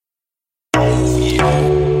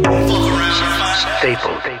Okay,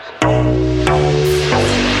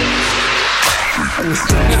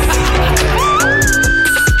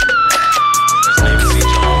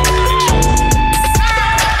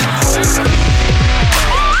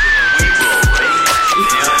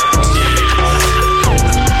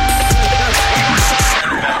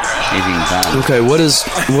 what is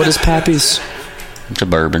Pappy's? It's a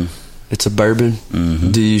bourbon. It's a bourbon?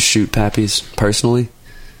 Mm-hmm. Do you shoot Pappy's personally?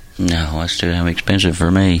 No, that's too damn expensive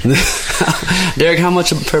for me. Derek, how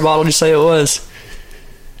much per bottle did you say it was?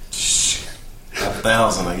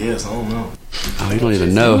 1,000, I guess. I don't know. Oh, you don't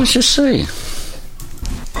even know. Let's just see.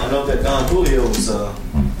 I know that Don Julio was,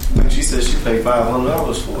 she said she paid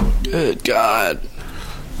 $500 for it. Good God.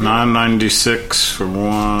 $9.96 for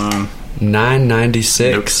one.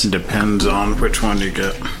 $9.96. Depends on which one you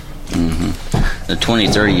get. Mm-hmm. The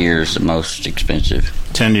 20-30 year is the most expensive.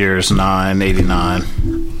 10 years,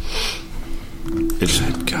 $9.89.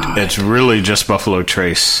 It's really just Buffalo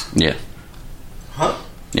Trace. Yeah. Huh?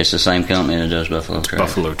 It's the same company that does Buffalo Trace.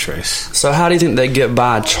 Buffalo Trace. So how do you think they get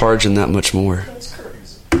by charging that much more? That's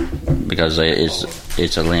crazy. Because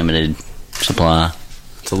it's a limited supply.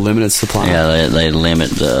 It's a limited supply. Yeah, they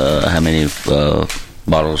limit how many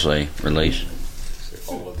bottles they release.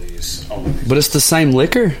 All of these. But it's the same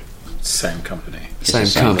liquor? Same company. Same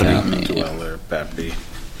company. Dweller, Pappy,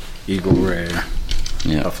 Eagle Rare,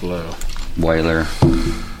 Yeah. Buffalo. Whaler.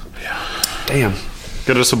 Yeah. Damn.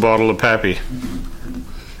 Get us a bottle of Pappy.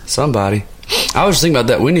 Somebody. I was just thinking about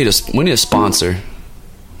that. We need a sponsor.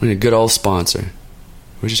 We need a good old sponsor.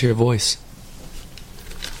 We just hear a voice.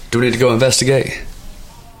 Do we need to go investigate?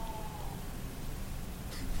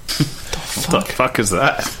 What the fuck is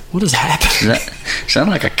that? What has happened? That sound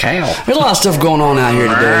like a cow. There's a lot of stuff going on out here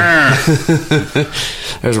today.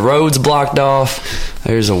 There's roads blocked off.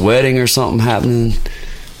 There's a wedding or something happening.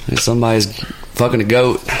 There's somebody's fucking a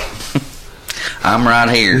goat. I'm right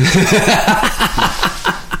here.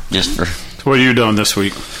 Just for... What are you doing this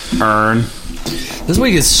week? Earn. This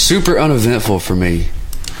week is super uneventful for me.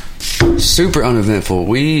 Super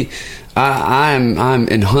uneventful. I'm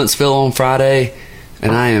in Huntsville on Friday,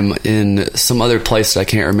 and I am in some other place that I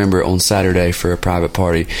can't remember on Saturday for a private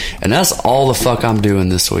party. And that's all the fuck I'm doing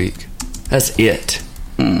this week. That's it.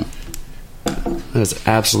 That's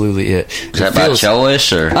absolutely it. Is that about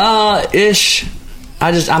choice or? Ish.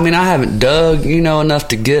 I haven't dug, enough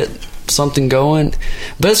to get something going.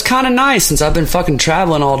 But it's kind of nice since I've been fucking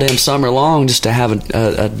traveling all damn summer long just to have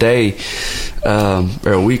a day,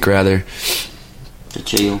 or a week rather. To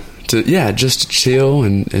chill. Just to chill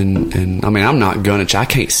and I'm not gonna. I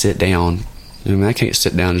can't sit down. I can't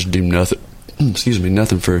sit down and just do nothing.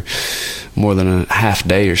 Nothing for more than a half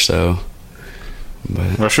day or so.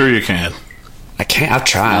 But Well, sure you can. I can't. I've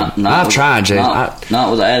tried. Not I've tried, Jay. Not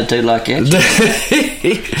with an attitude like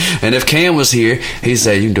that. And if Cam was here, he'd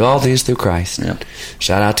say, "You can do all things through Christ." Yep.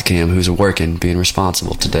 Shout out to Cam, who's working, being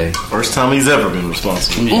responsible today. First time he's ever been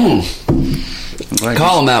responsible.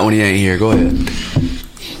 Call him out when he ain't here. Go ahead.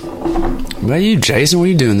 What about you, Jason? What are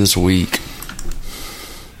you doing this week?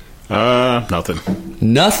 Nothing.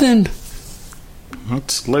 Nothing?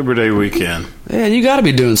 It's Labor Day weekend. Yeah, you got to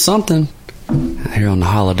be doing something here on the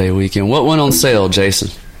holiday weekend. What went on sale, Jason?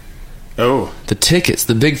 Oh. The tickets,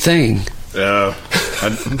 the big thing. I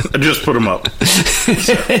just put them up.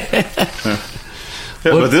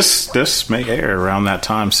 But this may air around that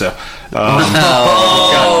time, so it's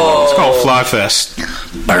called FlyFest.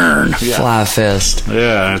 Burn. Yeah. FlyFest.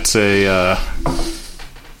 Yeah, it's a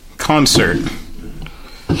concert,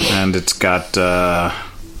 and it's got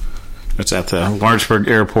it's at the Lawrenceburg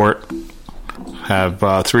Airport.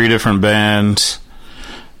 Have 3 different bands.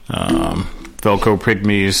 Velcro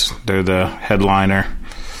Pygmies, they're the headliner.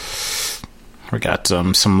 We got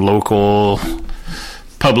some local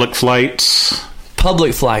public flights.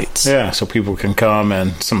 Public flights. Yeah, so people can come,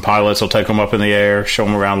 and some pilots will take them up in the air, show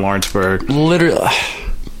them around Lawrenceburg. Literally.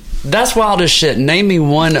 That's wild as shit. Name me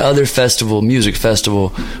one other music festival,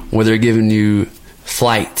 where they're giving you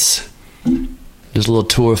flights. Just little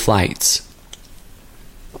tour flights.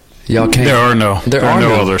 Y'all can't. There are no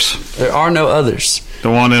others. There are no others.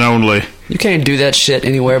 The one and only. You can't do that shit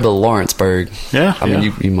anywhere but Lawrenceburg. Yeah, I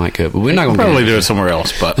mean, you might could, but we're not going to probably do it somewhere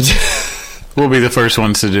else. But we'll be the first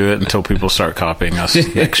ones to do it until people start copying us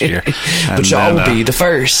next year. But y'all will be the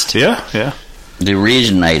first. Yeah. The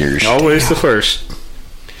originators. Always the first.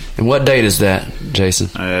 And what date is that, Jason?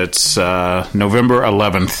 It's November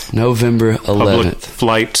 11th. November 11th. Public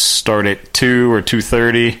flights start at 2 or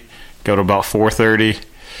 2:30, go to about 4:30.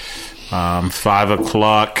 5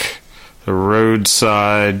 o'clock, the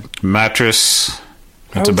roadside mattress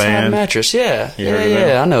It's a band. Mattress, yeah. You heard of them?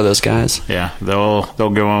 Yeah, I know those guys. Yeah, they'll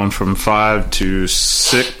go on from 5 to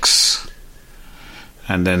 6,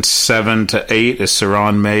 and then 7 to 8 is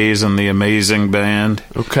Saran Mays and the Amazing Band.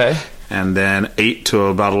 Okay. And then 8 to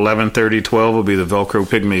about 11:30, 12 will be the Velcro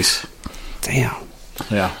Pygmies. Damn.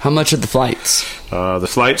 Yeah. How much are the flights? The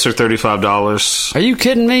flights are $35. Are you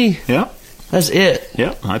kidding me? Yeah. That's it.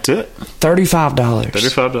 Yep, that's it. $35.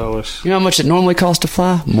 $35. You know how much it normally costs to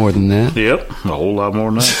fly? More than that. Yep, a whole lot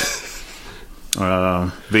more than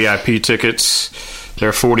that. VIP tickets,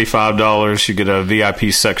 they're $45. You get a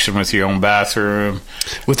VIP section with your own bathroom.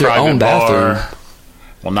 With your own bathroom?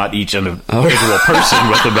 Well, not each individual person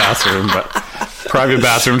with the bathroom, but private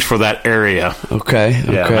bathrooms for that area. Okay.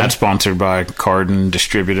 Yeah, and that's sponsored by Carden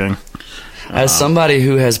Distributing. As somebody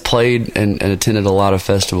who has played and attended a lot of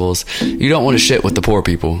festivals, you don't want to shit with the poor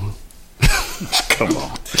people. Come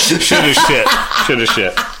on. Shoulda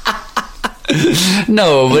shit.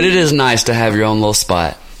 No, but it is nice to have your own little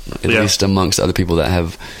spot, at least amongst other people that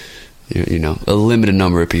have, you know, a limited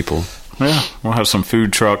number of people. Yeah, we'll have some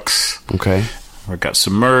food trucks. Okay. We've got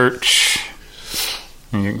some merch.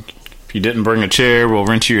 If you didn't bring a chair, we'll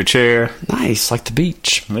rent you a chair. Nice, like the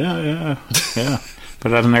beach. Yeah.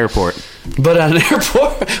 But at an airport. But at an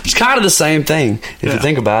airport, it's kind of the same thing if you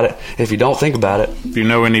think about it. If you don't think about it. If you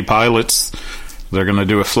know any pilots, they're going to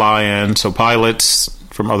do a fly-in. So pilots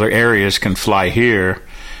from other areas can fly here.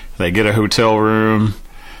 They get a hotel room.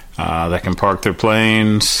 They can park their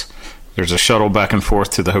planes. There's a shuttle back and forth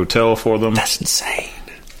to the hotel for them. That's insane.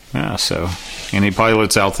 Yeah, so any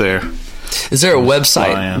pilots out there. Is there a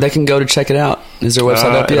website they can go to check it out? Is there a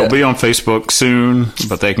website up yet? It'll be on Facebook soon,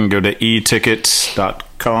 but they can go to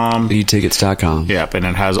etickets.com. Etickets.com. Yep, and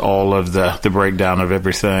it has all of the breakdown of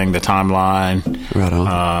everything, the timeline. Right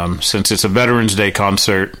on. Since it's a Veterans Day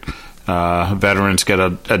concert, veterans get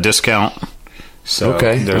a discount. So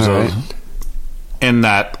there's in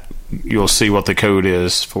that, you'll see what the code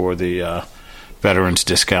is for the veterans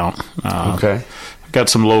discount. Okay. Got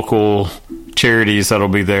some local charities that'll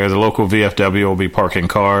be there. The local VFW will be parking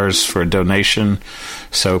cars for a donation,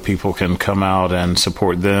 so people can come out and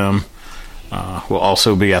support them. We'll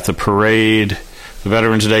also be at the parade, the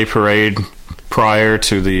Veterans Day parade, prior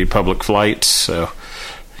to the public flights. So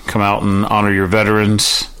come out and honor your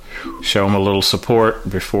veterans, show them a little support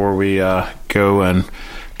before we go and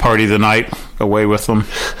party the night away with them.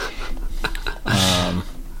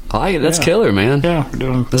 I like it. That's killer, man. Yeah, we're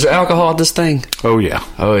doing. Is there alcohol at this thing? Oh yeah.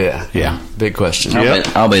 Yeah. Big question.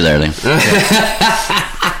 I'll be there then.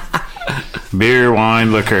 Beer,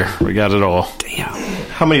 wine, liquor. We got it all. Damn.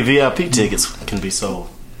 How many VIP tickets can be sold?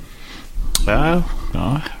 No,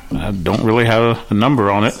 I don't really have a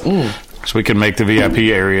number on it. So we can make the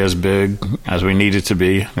VIP area as big as we need it to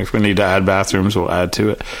be. If we need to add bathrooms, we'll add to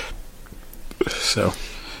it. So,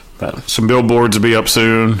 but some billboards will be up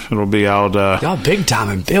soon. It'll be out. Y'all big time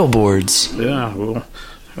in billboards. Yeah,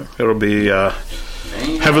 it'll be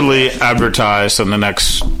heavily advertised in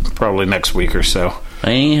probably next week or so.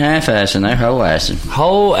 They ain't half-assing, they're whole-assing.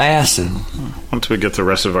 Whole-assing. Once we get the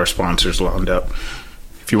rest of our sponsors lined up.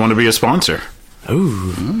 If you want to be a sponsor.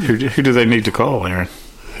 Ooh. Who do they need to call, Aaron?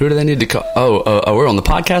 Who do they need to call? Oh, we're on the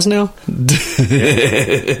podcast now?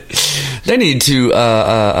 They need to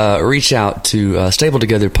reach out to Stable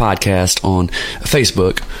Together Podcast on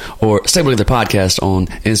Facebook, or Stable Together Podcast on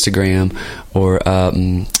Instagram, or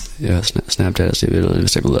Snapchat.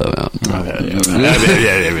 Stable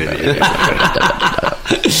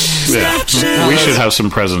Yeah. We should have some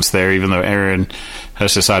presence there, even though Aaron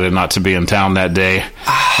has decided not to be in town that day.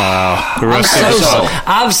 I'm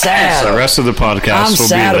sad. The rest of the podcast will be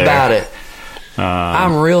there. I'm sad about it.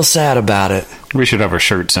 I'm real sad about it. We should have our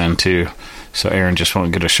shirts in, too. So Aaron just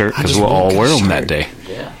won't get a shirt because we'll all wear them that day.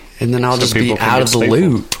 Yeah. And then I'll just be out of the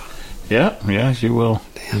loop. Yeah, you will.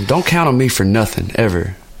 Damn, don't count on me for nothing,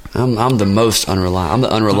 ever. I'm the most unreliable. I'm the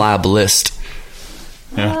unreliablest.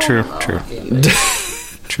 Yeah, true.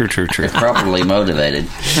 True. Properly motivated.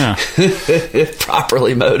 Yeah.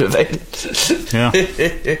 Properly motivated. Yeah.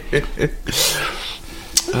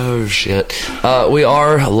 Oh, shit. We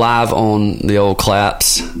are live on the old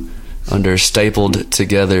Claps under Stapled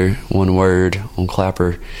Together, one word, on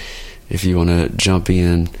Clapper, if you want to jump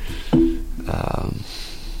in.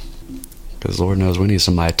 Because Lord knows we need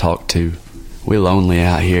somebody to talk to. We're lonely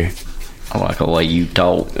out here. I like the way you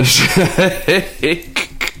talk.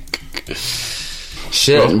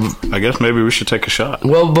 Shit. Well, I guess maybe we should take a shot.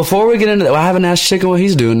 Well, before we get into that, I haven't asked Chicken what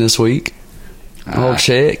he's doing this week. Old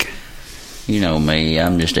Chick. You know me,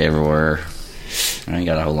 I'm just everywhere. I ain't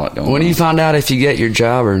got a whole lot going on. When do you find out if you get your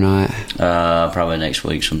job or not? Probably next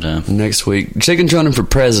week sometime. Next week. Chicken's running for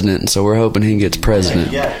president, so we're hoping he gets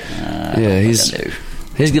president. Yeah, he's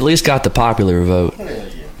at least got the popular vote.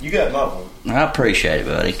 You got my vote. I appreciate it,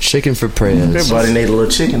 buddy. Chicken for prez. Everybody need a little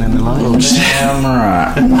chicken in the life. Damn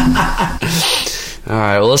right. All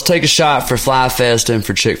right, well, let's take a shot for FlyFest and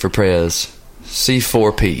for Chick for Prez.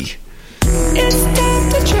 C4P. It's time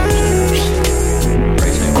to change.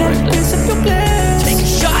 Take a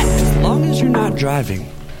shot. As long as you're not driving.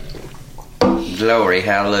 Glory,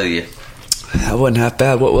 hallelujah. That wasn't half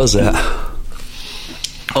bad. What was that?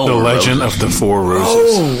 Oh, The Legend of the Four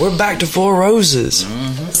Roses. Oh, we're back to Four Roses.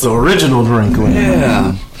 It's the original drink.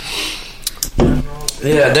 Yeah.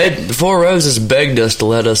 Yeah, the Four Roses begged us to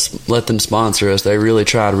let them sponsor us. They really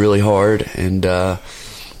tried really hard, and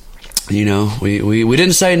we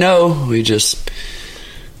didn't say no. We just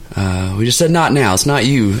said not now. It's not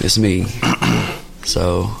you, it's me.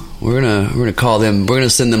 So we're gonna call them. We're gonna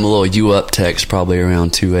send them a little "you up" text probably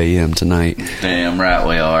around 2 a.m. tonight. Damn right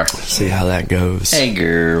we are. See how that goes. Hey,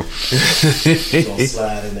 girl. Gonna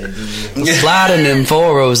slide in their DM. Slide in them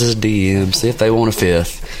Four Roses DM. See if they want a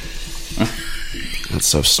fifth. That's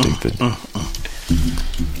so stupid.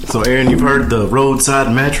 So, Aaron, you've heard the roadside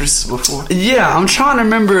mattress before? Yeah, I'm trying to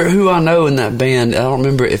remember who I know in that band. I don't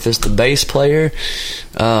remember if it's the bass player,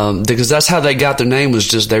 because that's how they got their name. Was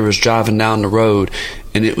just they was driving down the road,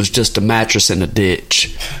 and it was just a mattress in a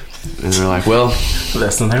ditch. And they're like, well,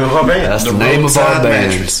 That's the name of our band. that's the name of our Roadside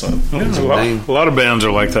band. Mattress. A lot of bands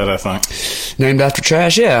are like that, I think. Named after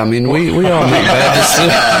trash. Yeah, I mean, we all make bad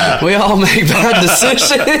decisions. We all make bad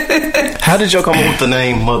decisions. How did y'all come up with the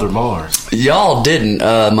name Mother Mars? Y'all didn't.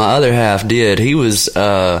 My other half did. He was.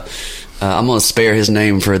 I'm gonna spare his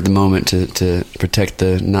name for the moment to protect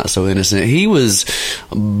the not so innocent. He was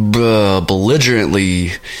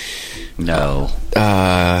belligerently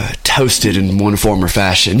toasted in one form or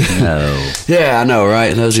fashion. No. Yeah, I know,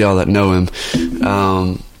 right? Those of y'all that know him.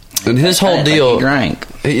 And his whole deal. He drank.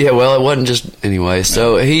 Yeah, well, it wasn't just anyway.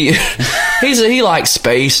 So he likes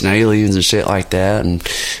space and aliens and shit like that. And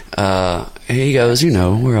he goes,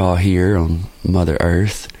 we're all here on Mother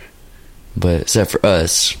Earth, but except for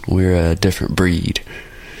us, we're a different breed.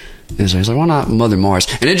 And so he's like, why not Mother Mars?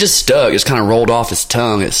 And it just stuck. It's kind of rolled off his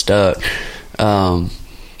tongue. It stuck.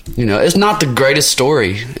 It's not the greatest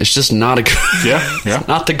story. It's just not a. Yeah.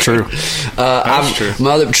 Not the True. That's true.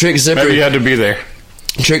 My other Trick Zipper. Maybe you had to be there.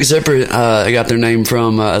 Trick Zipper got their name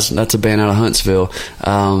from that's a band out of Huntsville.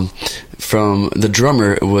 From the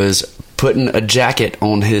drummer was putting a jacket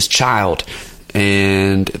on his child,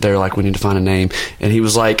 and they're like, we need to find a name. And he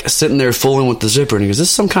was like sitting there fooling with the zipper, and he goes, "This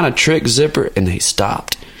is some kind of Trick Zipper?" And he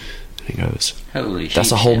stopped. And he goes, Holy shit.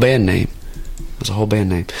 "That's a whole band name. That's a whole band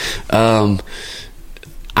name."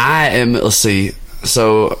 Let's see.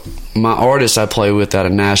 So my artist I play with out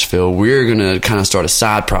of Nashville, we're gonna kind of start a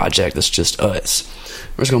side project that's just us.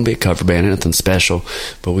 We're just gonna be a cover band, nothing special,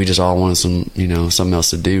 but we just all wanted something else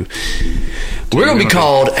to do. We're gonna be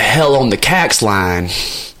called Hell on the Cax Line.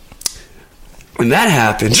 When that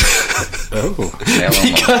happened,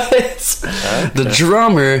 because the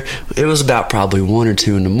drummer, it was about probably 1 or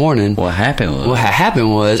 2 in the morning. What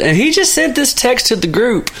happened was, and he just sent this text to the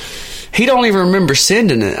group. He don't even remember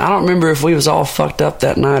sending it. I don't remember if we was all fucked up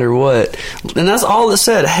that night or what. And that's all it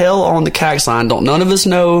said. Hell on the Cax Line. None of us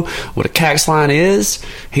know what a Cax Line is.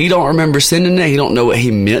 He don't remember sending it. He don't know what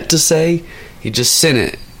he meant to say. He just sent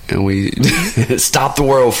it, and we stopped the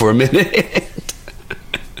world for a minute.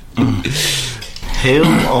 Hell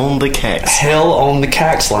on the Cax. Hell on the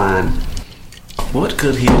Cax Line. What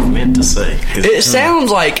could he have meant to say? It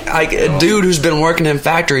sounds like a dude who's been working in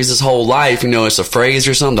factories his whole life. It's a phrase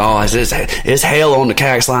or something. Oh, it's hell on the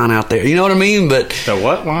Cax Line out there. You know what I mean? But The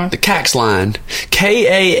what line? the Cax Line.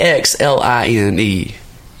 KAXLINE.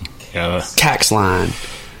 Yeah. Cax Line.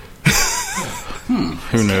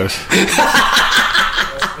 Who knows?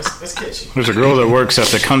 Let's catch you. There's a girl that works at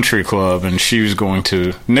the country club, and she was going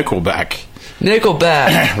to Nickelback.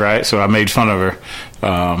 Nickelback. Right? So I made fun of her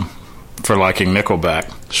for liking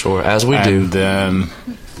Nickelback. Sure, as we do. And then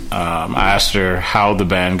I asked her how the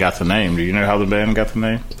band got the name. Do you know how the band got the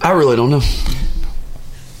name? I really don't know.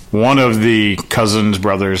 One of the cousins,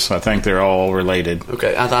 brothers, I think they're all related.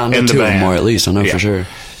 Okay, I know In the 2 of them band. more at least. I know Yeah. for sure.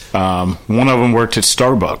 One of them worked at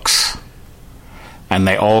Starbucks, and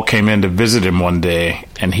they all came in to visit him one day,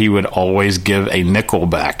 and he would always give a nickel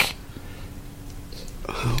back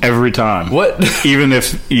every time. What? Even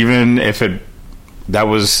if it that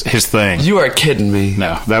was his thing. You are kidding me.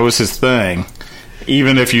 No, that was his thing.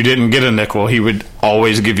 Even if you didn't get a nickel, he would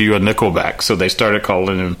always give you a nickel back. So they started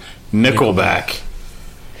calling him Nickelback.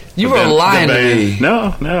 You were lying to me.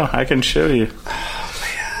 No, I can show you.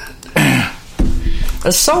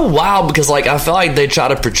 It's so wild because, like, I feel like they try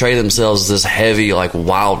to portray themselves as this heavy, like,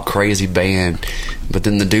 wild, crazy band, but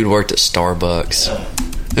then the dude worked at Starbucks.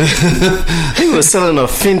 He was selling a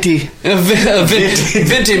Venti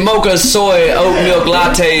mocha soy oat milk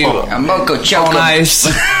latte A mocha on chocolate. ice.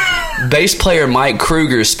 Bass player Mike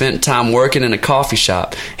Kruger spent time working in a coffee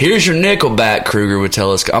shop. Here's your Nickelback, Kruger would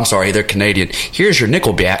tell us. I'm sorry, they're Canadian. Here's your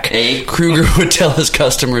Nickelback. Hey. Kruger would tell his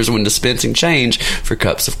customers when dispensing change for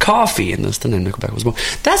cups of coffee, and thus the name Nickelback was born.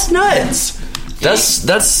 That's nuts.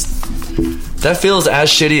 That feels as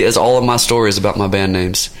shitty as all of my stories about my band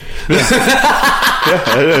names. Yeah,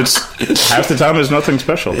 it's half the time it's nothing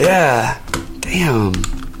special. Yeah. Damn.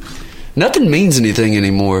 Nothing means anything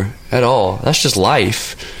anymore at all. That's just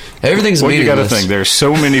life. Everything's Well, you meaningless. got to think. There's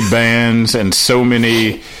so many bands and so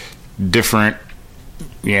many different,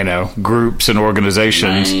 groups and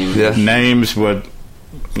organizations. Names. Yeah. Names would,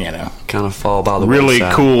 Kind of fall by the really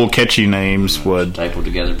wayside. cool, catchy names would. Stapled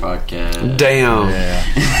Together podcast. Damn. Yeah.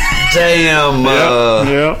 Damn.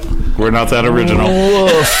 Yeah. We're not that original.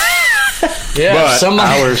 Woof. Yeah. But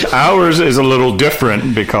somebody. ours is a little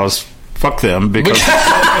different because fuck them because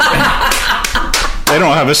they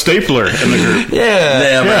don't have a stapler in the group. Yeah.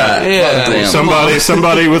 Damn right. Yeah. Fuck them.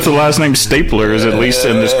 Somebody with the last name Stapler is at least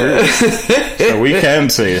in this group, so we can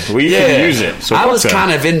say it. We can use it. So I fuck was them.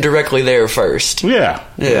 kind of indirectly there first. Yeah.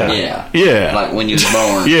 Yeah. Like when you was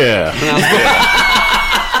born. Yeah.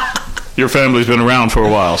 Your family's been around for a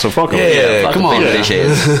while, so fuck them. Yeah. Fuck Come the on. big fish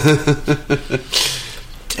heads.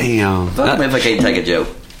 Damn. Fuck me if I can't take a joke.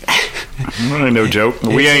 That ain't no joke.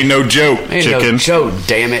 We ain't no joke, Ain't chicken. no joke,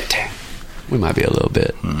 damn it. We might be a little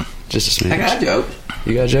bit. Just a smidge. I got a joke.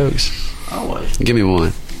 You got jokes? Always. Give me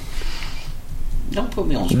one. Don't put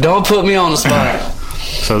me on the spot. Don't put me on the spot.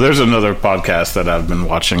 So there's another podcast that I've been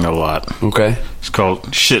watching a lot. Okay. It's called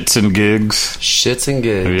Shits and Gigs. Shits and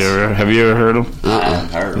gigs. Have you ever heard them? I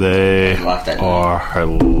haven't heard. They I like that name. are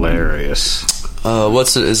hilarious.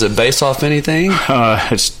 What's it? Is it based off anything?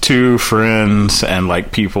 It's two friends and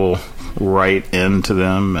like people write into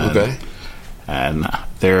them. And, Okay. And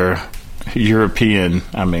they're European.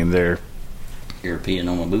 I mean, they're European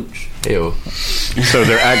on my boots. Ew. so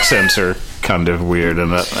their accents are kind of weird,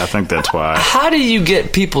 and I think that's why. How do you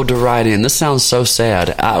get people to write in? This sounds so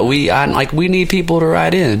sad. We need people to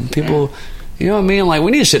write in. People, you know what I mean? Like, we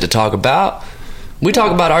need shit to talk about. We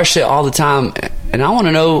talk about our shit all the time, and I want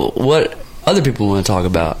to know what other people want to talk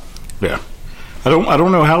about. Yeah, I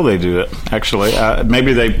don't know how they do it. Actually,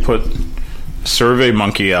 maybe they put Survey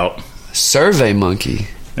Monkey out. Survey Monkey.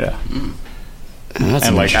 Yeah, That's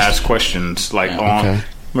and like interesting. ask questions like on. Okay.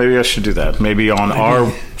 Maybe I should do that. Maybe on our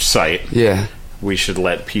site. Yeah. We should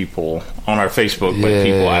let people on our Facebook let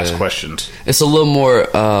people ask questions. It's a little more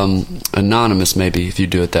anonymous, maybe, if you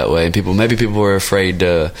do it that way. And maybe people are afraid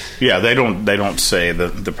to. Yeah, they don't say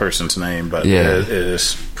the person's name, but it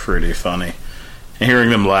is pretty funny. And hearing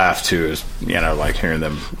them laugh too is like hearing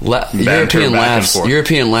them banter European back and laughs. forth.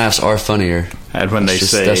 European laughs are funnier. And when they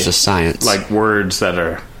say that's just science, like words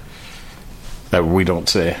that we don't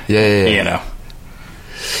say. Yeah.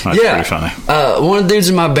 That's pretty funny. One of the dudes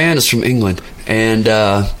in my band is from England, and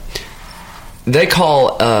they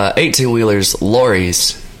call 18-wheelers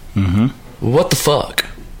lorries. Mm-hmm. What the fuck?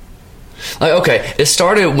 Like, okay, it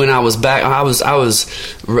started when I was back.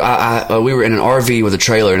 We were in an RV with a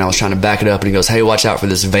trailer, and I was trying to back it up, and he goes, "Hey, watch out for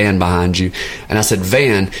this van behind you." And I said,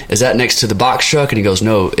 "Van? Is that next to the box truck?" And he goes,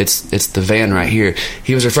 "No, it's the van right here."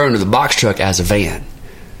 He was referring to the box truck as a van.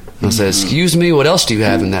 And I said, "Excuse me, what else do you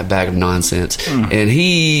have in that bag of nonsense?" And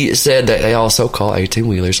he said that they also call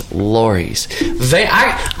 18-wheelers lorries. Van.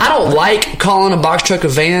 I don't like calling a box truck a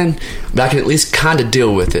van, but I can at least kind of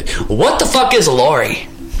deal with it. What the fuck is a lorry?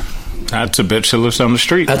 That's a bitch that lives down the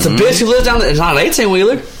street. That's a bitch who lives down there. It's not an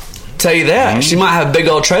 18-wheeler. Tell you that. She might have a big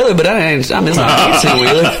old trailer, but it's not an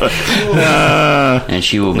 18-wheeler. And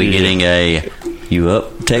she will be getting a "you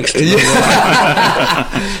up" text. Shout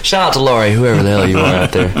out to Laurie, whoever the hell you are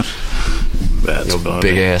out there. That's funny.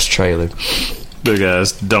 Big ass trailer. Big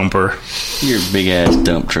ass dumper. Your big ass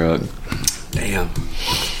dump truck. Damn.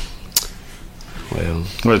 Well,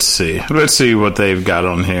 Let's see what they've got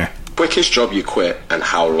on here. Quickest job you quit and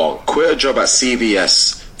how long? Quit a job at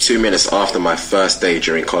CVS 2 minutes after my first day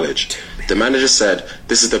during college. The manager said,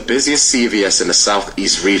 "This is the busiest CVS in the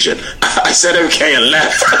southeast region." I said okay and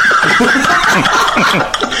left.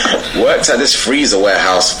 Worked at this freezer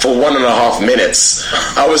warehouse for 1.5 minutes.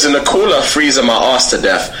 I was in the cooler freezing my ass to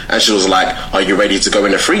death, and she was like, "Are you ready to go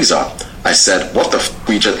in the freezer?" I said, what the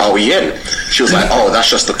are we in? She was like, oh,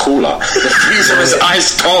 that's just the cooler. The freezer is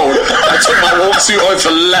ice cold. I took my wetsuit off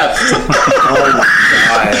and left. Oh my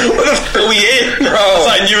God. What the f*** are we in, bro? It's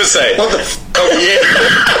like you would say, what the f*** are we in?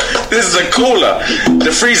 This is a cooler.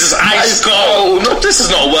 The freezer's ice cold. No, this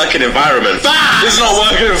is not a working environment. Facts. This is not a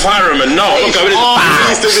working environment. No, I'm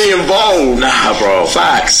not going to be involved. Nah, bro.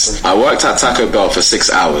 Facts. I worked at Taco Bell for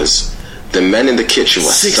 6 hours. The men in the kitchen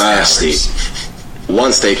were thirsty.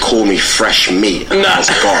 Once they called me fresh meat, and I was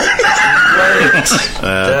gone.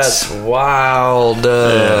 That's wild.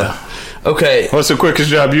 Okay. What's the quickest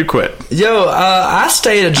job you quit? Yo, I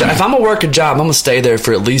stay at a job. If I'm gonna work a job, I'm gonna stay there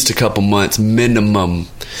for at least a couple months minimum.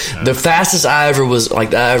 The fastest I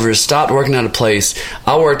ever stopped working at a place,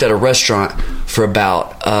 I worked at a restaurant for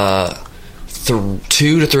about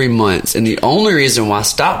 2 to 3 months, and the only reason why I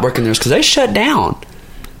stopped working there is because they shut down.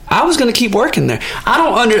 I was going to keep working there. I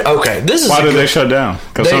don't Okay, this is why did they shut down?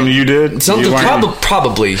 Because something you did. Something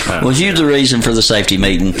probably. Was you the reason for the safety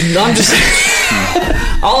meeting? I'm just.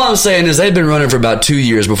 All I'm saying is they've been running for about 2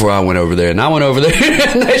 years before I went over there, and I went over there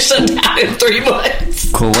and they shut down in 3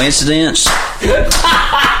 months. Coincidence?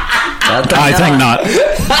 I think not.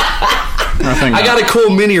 I got a cool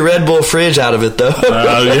mini Red Bull fridge out of it, though.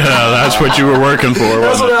 Yeah, that's what you were working for.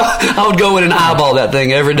 That's what I would go in and eyeball that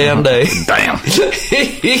thing every damn day. Damn.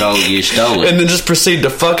 Oh, you stole it. And then just proceed to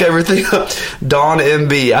fuck everything up. Dawn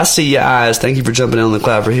MB, I see your eyes. Thank you for jumping in on the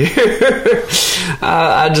clapper here.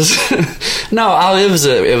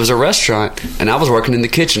 It was a restaurant, and I was working in the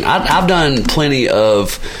kitchen. I've done plenty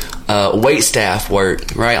of wait staff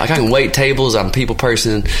work, right? Like I can wait tables. I'm a people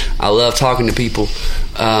person. I love talking to people.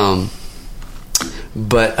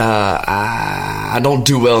 But I don't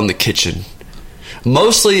do well in the kitchen.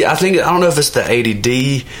 Mostly, I don't know if it's the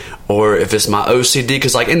ADD or if it's my OCD.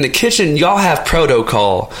 Because, like, in the kitchen, y'all have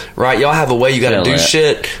protocol, right? Y'all have a way you got to do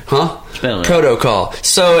shit. Huh? Spell protocol.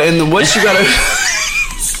 So, what you got to...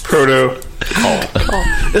 Protocol.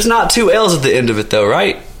 It's not 2 L's at the end of it, though,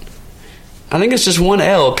 right? I think it's just 1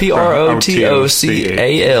 L. Protocol.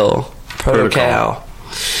 Protocol.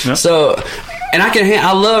 Yep. So... And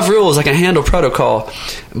I love rules. I can handle protocol,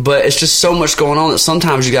 but it's just so much going on that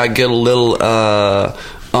sometimes you gotta get a little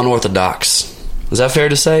unorthodox. Is that fair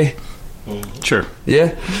to say? Sure.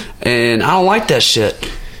 Yeah. And I don't like that shit.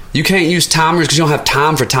 You can't use timers because you don't have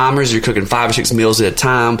time for timers. You're cooking 5 or 6 meals at a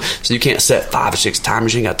time, so you can't set 5 or 6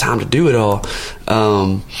 timers. You ain't got time to do it all.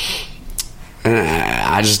 And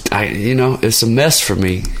it's a mess for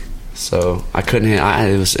me. So I couldn't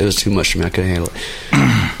handle it. Was too much for me. I couldn't handle it.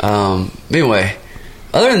 Anyway,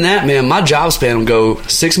 other than that, man, my job span will go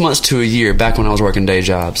 6 months to a year back when I was working day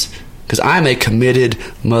jobs. Because I'm a committed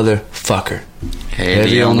motherfucker.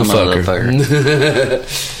 Heavy on the motherfucker.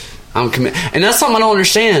 I'm committed. And that's something I don't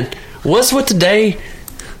understand. What's with today?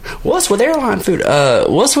 What's with airline food?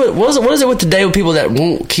 What is it with today with people that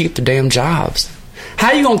won't keep the damn jobs?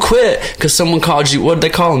 How you gonna quit because someone called you? What do they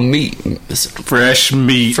call them? Meat, fresh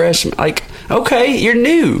meat. Like, okay, you're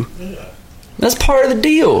new. That's part of the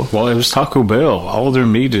deal. Well, it was Taco Bell. All their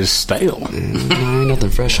meat is stale. Ain't nothing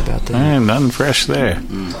fresh about that. Ain't nothing fresh there.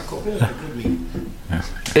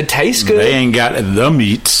 It tastes good. They ain't got the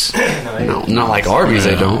meats. No, not like Arby's.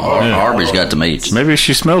 They don't. Arby's got the meats. Maybe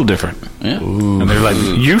she smelled different. Yeah. And they're like,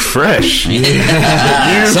 "You fresh? You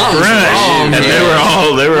Something's fresh?" wrong, and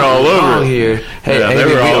they were all over here. Hey, yeah, Amy, they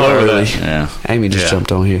were all over that. Yeah. Amy just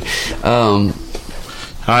jumped on here.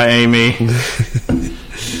 Hi, Amy.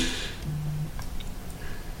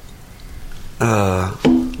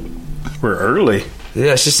 We're early.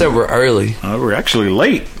 Yeah, she said we're early. We're actually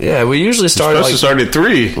late. Yeah, we usually start supposed to start at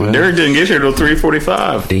 3. Well, Derek didn't get here till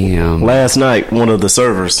 3:45. Damn. Last night, one of the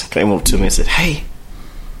servers came up to me and said, "Hey,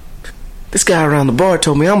 this guy around the bar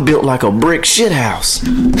told me I'm built like a brick shit house.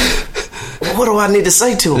 What do I need to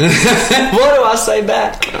say to him?" What do I say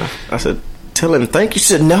back? I said, "Tell him thank you." She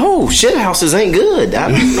said, "No, shit houses ain't good.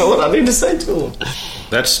 I don't know what I need to say to him."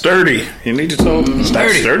 That's sturdy. You need to tell him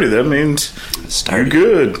Sturdy. Sturdy. That means Sturdy.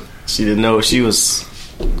 Good. She didn't know.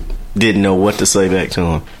 Didn't know what to say back to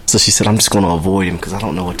him. So she said, "I'm just going to avoid him because I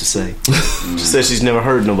don't know what to say." She said she's never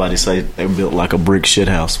heard nobody say they built like a brick shit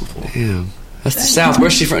house before. Damn. That's the South.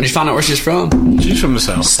 Where's she from? Did you find out where she's from? She's from the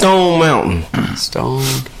South. Stone Mountain. Stone.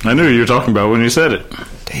 I knew who you were talking about when you said it.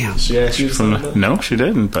 Damn. She asked you No, she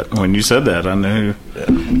didn't. But when you said that, I knew.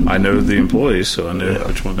 I know the employees, so I knew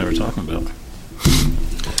which one they were talking about.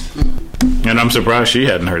 And I'm surprised she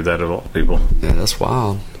hadn't heard that of all people. Yeah, that's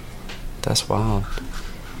wild. That's wild.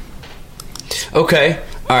 Okay.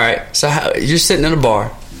 All right. So you're sitting in a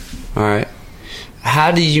bar. All right.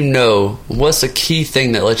 How do you know? What's the key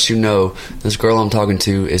thing that lets you know this girl I'm talking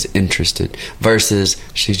to is interested versus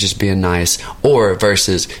she's just being nice, or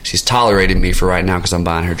versus she's tolerating me for right now because I'm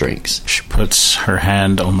buying her drinks? She puts her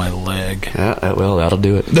hand on my leg. Yeah, well, that'll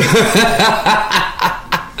do it.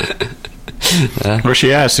 Or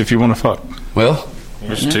she asks if you want to fuck. Well,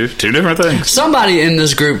 There's two different things. somebody in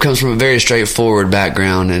this group comes from a very straightforward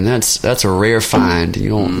background, and that's a rare find. You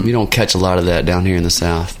don't catch a lot of that down here in the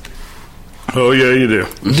South. Oh, yeah, you do.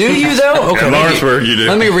 Do you though? Okay, In Lawrenceburg, you do.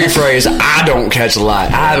 Let me rephrase. I don't catch a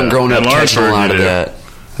lot. I haven't grown up In catching a Lawrenceburg, lot you of do. that.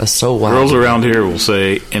 That's so wild. Girls around here will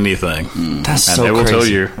say anything. That's And so they will crazy. tell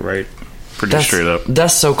you, right, pretty That's, straight up.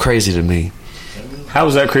 That's so crazy to me. How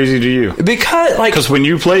is that crazy to you? Because when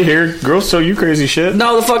you play here, girls tell you crazy shit.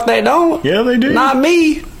 no, the fuck they don't. Yeah, they do. Not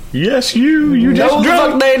me. Yes, you. You just No, the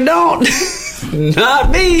drunk. fuck they don't. Not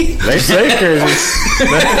me. They say crazy.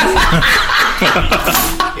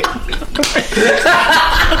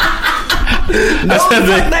 No, the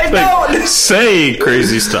fuck they don't. Say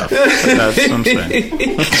crazy stuff. That's what I'm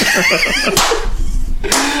saying.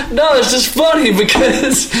 No, it's just funny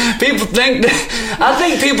because people think that, I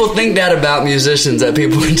think people think that about musicians, that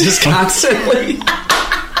people are just constantly.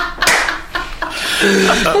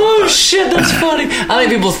 Oh shit, that's funny. I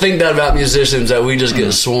think people think that about musicians, that we just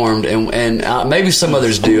get swarmed, and maybe some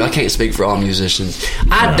others do. I can't speak for all musicians.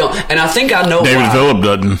 I don't, and I think I know David why. Phillip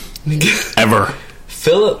doesn't. Ever.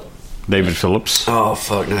 Philip. David Phillips. Oh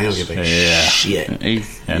fuck! Now he'll get back. Yeah. Shit.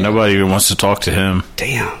 And nobody even wants to talk to him.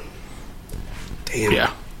 Damn.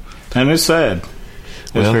 Yeah. And it's sad.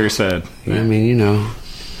 It's Well, very sad. I mean, you know.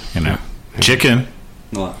 Chicken.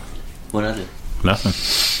 What? What I do? Nothing.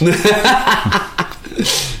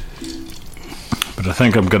 But I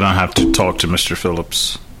think I'm going to have to talk to Mr.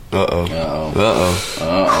 Phillips.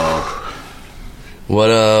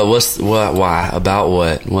 Why? About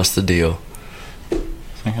what? What's the deal? I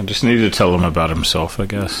think I just need to tell him about himself, I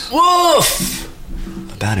guess. Woof!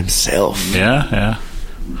 About himself. Yeah.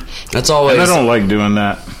 That's always. And I don't like doing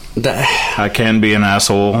that. I can be an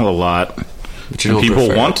asshole a lot. But you And don't people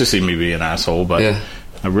prefer want it. to see me be an asshole, but Yeah.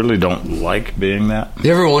 I really don't like being that.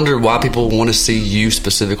 You ever wonder why people want to see you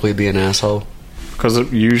specifically be an asshole? Because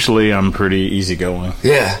usually I'm pretty easygoing.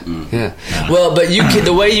 Yeah. Well, but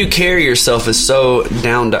the way you carry yourself is so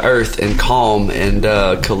down to earth and calm and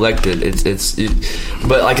collected.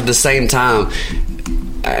 But like at the same time,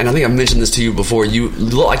 and I think I mentioned this to you before, you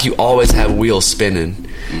look like you always have wheels spinning.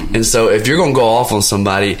 And so if you're gonna go off on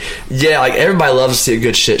somebody, like everybody loves to see a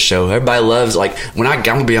good shit show. Everybody loves, like, I'm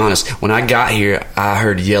gonna be honest, when I got here, I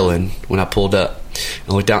heard yelling when I pulled up.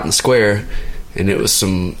 I looked out in the square, and it was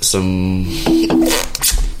some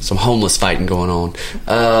homeless fighting going on.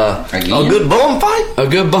 A good bum fight? A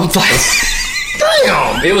good bum fight.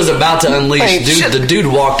 Damn! It was about to unleash. The dude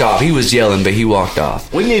walked off. He was yelling, but he walked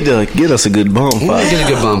off. We need to get us a good bum We fight. get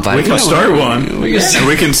a good bum fight. We can start one. And we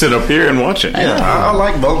can sit up here and watch it. Yeah, I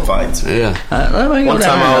like bum fights. Yeah. One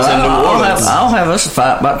time I was in New Orleans. I'll have us a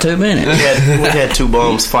fight about 2 minutes. We had two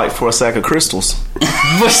bums fight for a sack of crystals,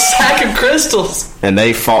 A sack of crystals. and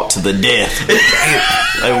they fought to the death.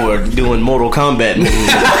 They were doing Mortal Kombat moves,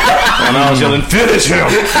 and I was yelling, "Finish him!"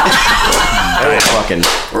 They were fucking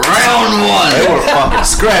Round one. They were fucking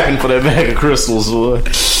scrapping for that bag of crystals, boy.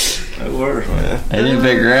 They were, man. They didn't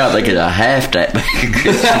figure out they could half that bag of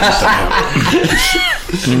Christmas.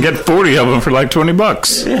 You can get 40 of them for like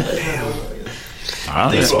 $20.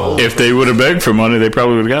 If they would have begged for money, they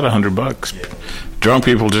probably would have got $100. Drunk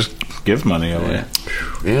people just give money away.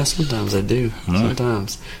 Yeah, sometimes I do.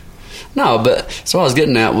 Sometimes. No, but so what I was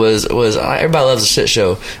getting at was everybody loves a shit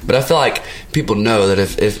show, but I feel like people know that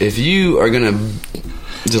if you are gonna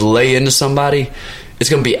just lay into somebody, it's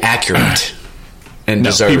gonna be accurate and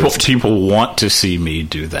deserved. People want to see me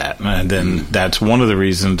do that, and then that's one of the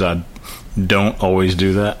reasons I don't always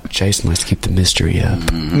do that. Jason likes to keep the mystery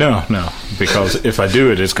up. No, because if I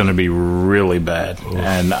do it, it's going to be really bad,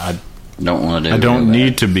 and I Don't want to do. I don't really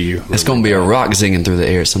need to be. It's gonna be a rock zinging through the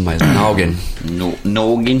air at somebody's noggin.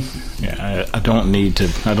 Noggin. Yeah, I don't need to.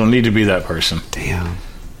 I don't need to be that person. Damn.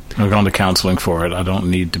 I've gone to counseling for it. I don't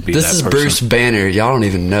need to be This that is person. Bruce Banner. Y'all don't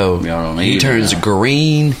even know. Y'all don't He even turns know.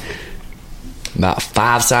 green, about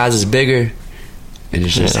 5 sizes bigger, and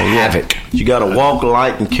it's just havoc. You gotta walk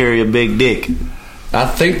light and carry a big dick. I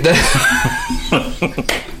think that.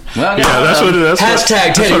 Well, Yeah, that's what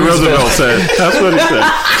Hashtag Teddy Roosevelt said. That's what he said.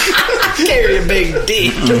 Carry a big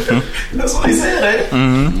dick. That's what he said, eh?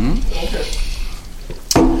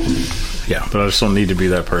 Yeah, but I just don't need to be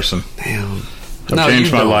that person. Damn. I've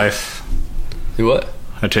changed my life. You what?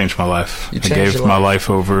 I changed my life. You I changed gave your my life? life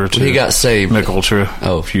over to When he got saved. Mick Ultra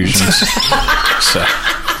Oh. Fusions. So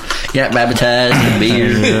Got baptized in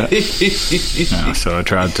beer. Yeah, so I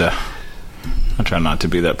try not to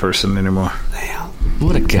be that person anymore. Damn.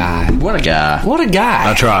 What a guy. What a guy. What a guy.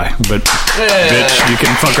 I try, but bitch, you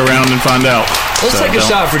can fuck around and find out. Let's So take a don't-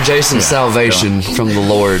 shot for Jason's salvation from the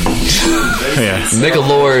Lord. Yeah,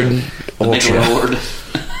 Michelob Ultra. Lord.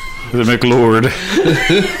 the McLord.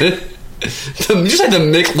 Did you say the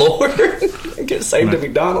McLord? Get saved at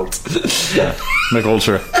McDonald's.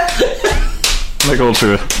 McUltra.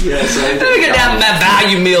 McUltra. Let me get down that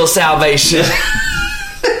value meal salvation.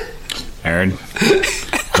 Aaron,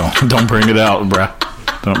 don't bring it out, bruh.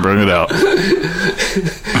 Don't bring it out.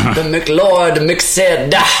 The McLord, the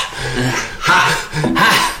McSaid.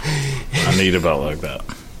 I need about like that.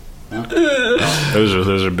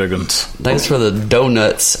 Those are big ones. Thanks for the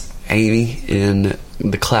donuts, Amy, in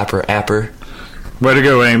the Clapper Apper. Way to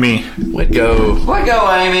go, Amy. Way to go. Way to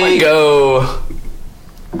go, Amy. Way to go.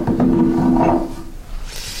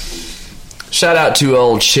 Shout out to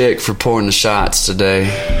old chick for pouring the shots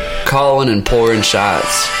today. Calling and pouring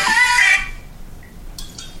shots.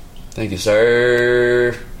 Thank you,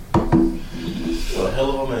 sir. What a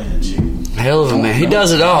hell of a man, Chief. Hell of a man. He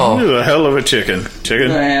does it all. You're a hell of a chicken. Chicken.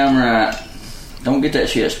 Damn right. Don't get that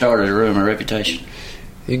shit started to ruin my reputation.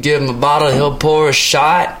 You give him a bottle, he'll pour a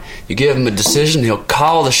shot. You give him a decision, he'll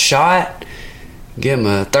call the shot. Give him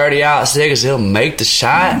a 30-out cigarettes, he'll make the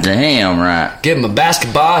shot. Damn right. Give him a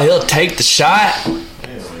basketball, he'll take the shot.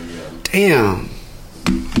 Damn.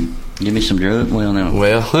 Give me some drug. Well, no.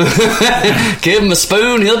 Well, give him a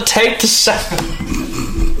spoon, he'll take the shot.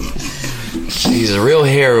 He's a real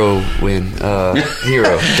hero.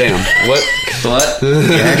 Hero. Damn. What? What?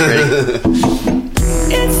 Yeah, ready.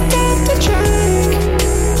 It's time to drink.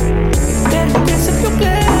 Better piss up your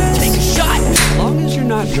glass. Take a shot. As long as you're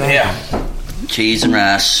not drunk. Yeah. Cheese and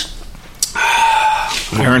rice.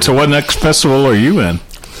 Aaron, so what next festival are you in?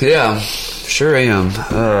 Yeah, sure am.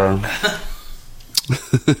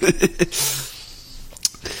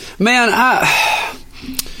 Man,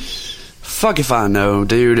 fuck if I know,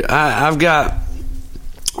 dude.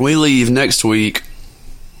 We leave next week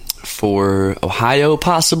for Ohio,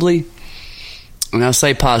 possibly. And I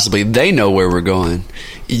say possibly, they know where we're going.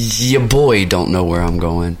 Your boy don't know where I'm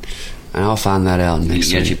going. And I'll find that out next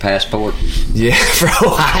You got week. your passport? Yeah, for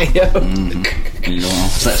Ohio. You go on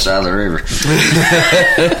that side of the river.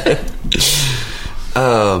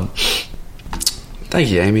 Thank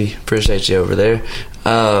you, Amy. Appreciate you over there.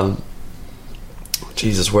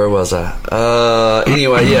 Jesus, where was I?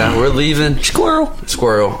 Anyway, yeah, we're leaving.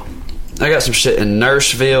 Squirrel. I got some shit in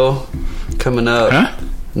Nurseville coming up. Huh?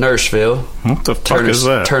 Nurseville. What the fuck is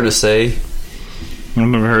that? Tennessee. I've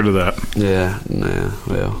never heard of that. Yeah, nah,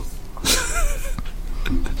 well.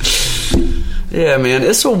 Yeah, man,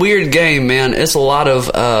 it's a weird game, man. It's a lot of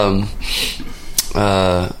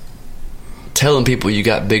telling people you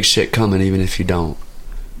got big shit coming even if you don't.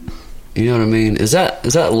 You know what I mean? Is that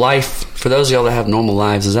life? For those of y'all that have normal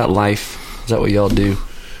lives, is that life? Is that what y'all do?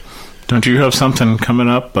 Don't you have something coming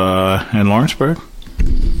up in Lawrenceburg?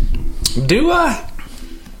 Do I?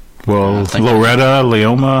 Well, Loretta,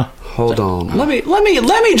 Leoma, Hold on. Let me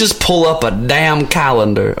just pull up a damn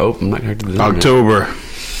calendar. Oh, I'm not going to do that. October.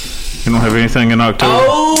 You don't have anything in October?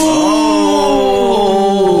 Oh!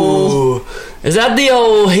 Is that the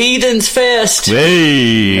old Heathens Fest?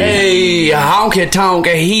 Hey! Hey, honky tonk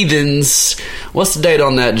heathens. What's the date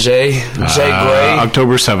on that, Jay? Jay Gray?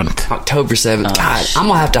 October 7th. October 7th. God, I'm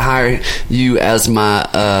going to have to hire you as my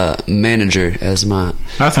manager.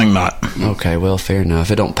 I think not. Okay, well, fair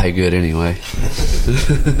enough. It don't pay good anyway.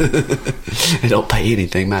 It don't pay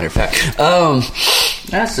anything, matter of fact.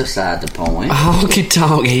 That's beside the point. Honky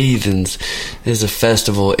Tonk Heathens is a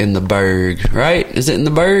festival in the Berg, right? Is it in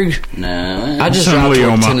the Berg? No. I just It's in dropped to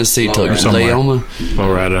Leoma. Tennessee to Somewhere. Leoma.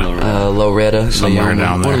 Loretta. Somewhere Leoma.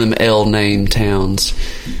 down there. One of them L-name towns.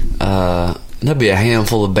 There'll be a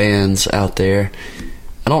handful of bands out there.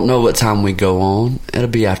 I don't know what time we go on. It'll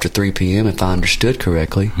be after 3 p.m. if I understood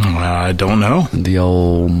correctly. I don't know. The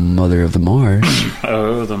old Mother of the Mars.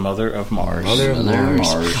 Oh, the Mother of Mars. Mother of Mother of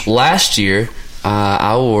Mars. Mars. Last year,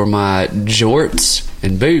 I wore my jorts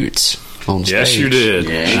and boots on stage. Yes, you did.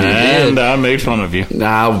 Yeah, you and did. I made fun of you.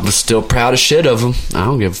 I was still proud as shit of them. I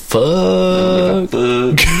don't give a fuck.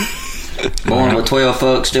 Born with 12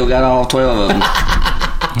 folks, still got all 12 of them.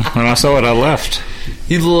 When I saw it, I left.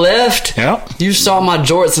 You left? Yep. You saw my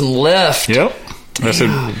jorts and left. Yep. I said,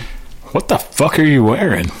 what the fuck are you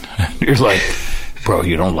wearing? You're like, bro,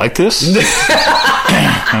 you don't like this? And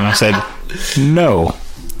I said, no.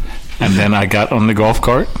 And then I got on the golf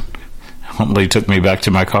cart. They took me back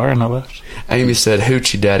to my car and I left. Amy said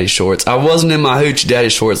hoochie daddy shorts. I wasn't in my hoochie daddy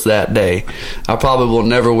shorts that day. I probably will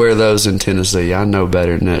never wear those in Tennessee. I know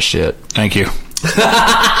better than that shit. Thank you.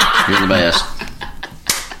 You're the best.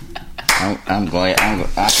 I'm glad.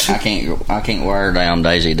 I can't wear down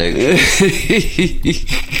Daisy Dukes.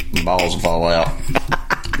 Balls will fall out.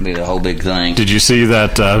 Be the whole big thing. Did you see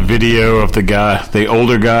that video of the guy, the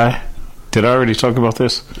older guy? Did I already talk about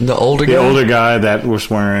this? The older guy? The older guy that was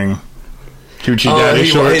wearing hoochie daddy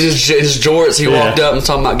shorts. His jorts, he walked up and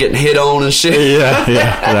talking about getting hit on and shit. Yeah.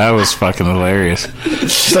 That was fucking hilarious.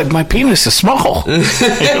 He's like, my penis is small.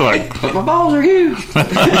 Like, But my balls are huge.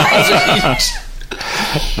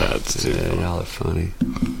 that's it. Y'all are funny.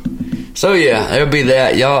 So yeah, it'll be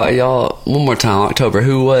that. Y'all, one more time. October,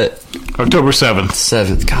 who, what? October 7th.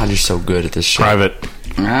 7th. God, you're so good at this shit. Private.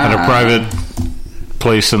 At a private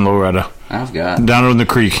place in Loretta. I've got. Down on the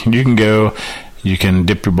creek. You can go. You can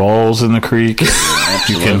dip your balls in the creek.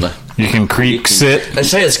 Absolutely. You can creek sit. They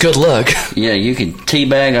say it's good luck. Yeah, you can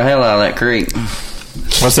teabag the hell out of that creek.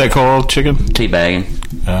 What's that called? Chicken?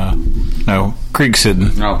 Teabagging. No, creek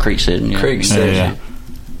sitting. No, creek sitting. Yeah. Creek sitting. Yeah.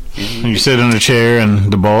 You sit in a chair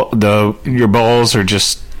and your balls are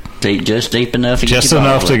just Deep enough to just get your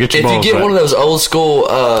enough balls to wet. get your If balls you get wet. one of those old school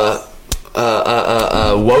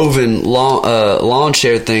woven lawn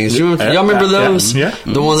chair things, y'all remember those? Yeah.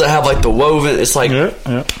 The ones that have like the woven. It's like Yeah.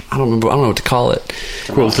 I don't know what to call it.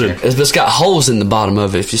 Quilted. It's got holes in the bottom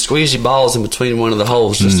of it. If you squeeze your balls in between one of the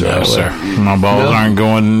holes, just the No, right sir. way. My balls No? aren't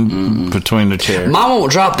going between the chairs. Mine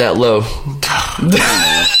won't drop that low.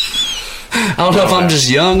 I don't know if I'm just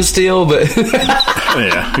young still, but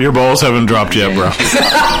Yeah, your balls haven't dropped yet, bro.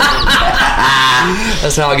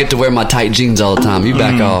 that's how I get to wear my tight jeans all the time. You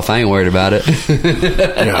back off. I ain't worried about it.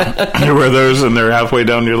 Yeah, you wear those and they're halfway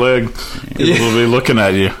down your leg. People will be looking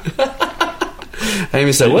at you.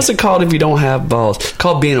 Amy said, "What's it called if you don't have balls? It's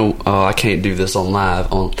called being a." Oh, I can't do this on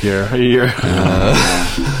live. On Yeah.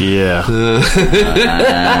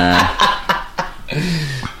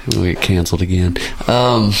 we'll get canceled again.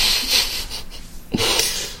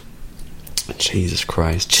 Jesus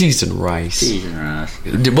Christ, cheese and rice. Cheese and rice.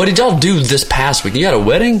 What did y'all do this past week? You had a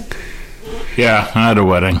wedding. Yeah, I had a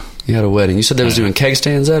wedding. You had a wedding. You said they was doing keg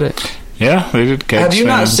stands at it. Yeah, they did cake Have you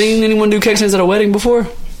not stands. seen anyone do keg stands at a wedding before?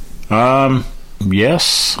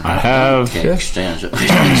 Yes, I have. Cake stands.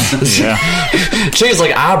 Yeah, She's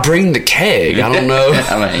like, I bring the keg. I don't know.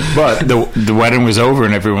 I mean, but the wedding was over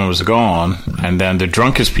and everyone was gone, and then the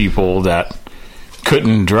drunkest people that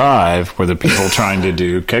couldn't drive were the people trying to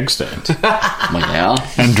do keg stands well,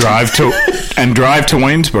 and drive to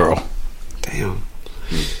Waynesboro. Damn.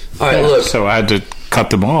 All right, look. So I had to cut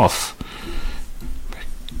them off.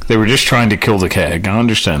 They were just trying to kill the keg. I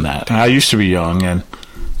understand that. I used to be young and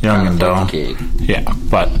dumb. Yeah,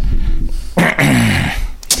 but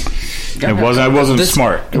it wasn't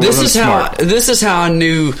smart. This is how I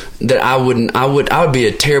knew that I would be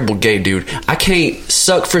a terrible gay dude. I can't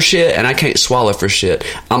suck for shit and I can't swallow for shit.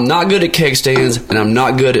 I'm not good at keg stands and I'm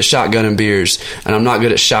not good at shotgunning beers and I'm not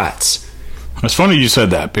good at shots. It's funny you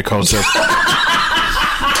said that because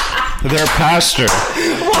their pastor.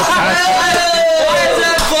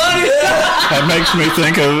 That makes me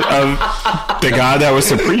think of the guy that was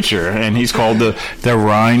the preacher, and he's called the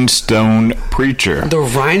Rhinestone Preacher. The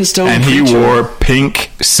Rhinestone and Preacher. he wore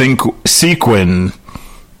pink sequin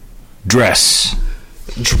dress.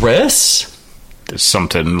 Dress?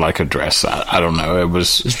 Something like a dress. I don't know. It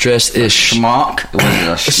was Dress-ish. schmuck. Was it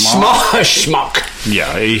a schmuck? Schmuck.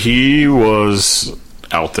 Yeah, he was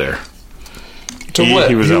out there. To what?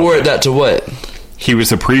 He was You out wore there. that to what? He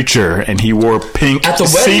was a preacher, and he wore pink At the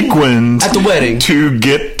wedding? sequins At the wedding? to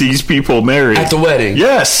get these people married. At the wedding?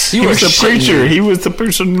 Yes, You he were was the shitting preacher. me. He was the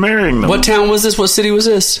person marrying them. What town was this? What city was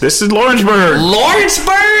this? This is Lawrenceburg.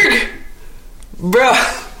 Lawrenceburg?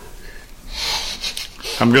 Bruh.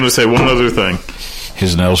 I'm going to say one other thing.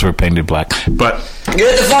 His nails were painted black, but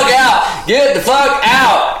Get the fuck out! Get the fuck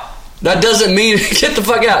out! That doesn't mean get the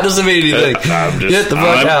fuck out. Doesn't mean anything. Get the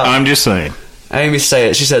fuck out. I'm just saying. Amy, say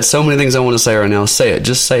it. She said so many things I want to say right now. Say it.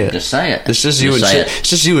 Just say it. Just say it. It's just you and say it. it's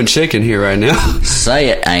just you and Chicken here right now. Say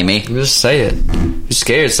it, Amy. Just say it. You're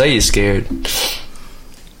scared. Say you're scared.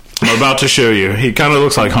 I'm about to show you. He kind of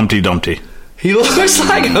looks like Humpty Dumpty. He looks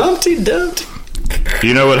like Humpty Dumpty.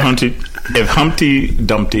 You know what if Humpty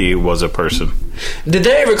Dumpty was a person, Did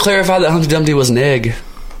they ever clarify that Humpty Dumpty was an egg?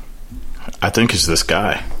 I think it's this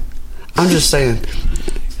guy. I'm just saying.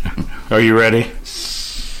 Are you ready?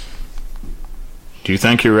 Do you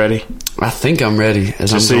think you're ready I think I'm ready.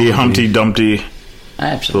 As to I'm see going to Humpty be. Dumpty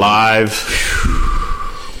Absolutely.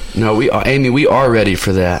 live? No, we are, Amy. We are ready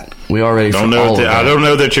for that. We are ready for all of that. I don't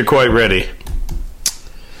know that you're quite ready.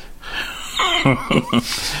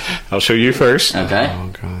 I'll show you first. Okay. Oh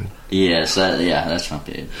God. Yes, that's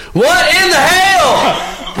Humpty. What in the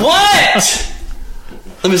hell? What?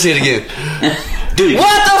 Let me see it again. Do it.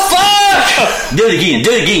 What the fuck? Do it again.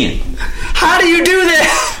 Do it again. How do you do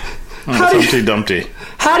that? Humpty Dumpty.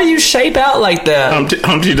 How do you shape out like that?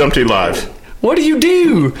 Humpty Dumpty live. What do you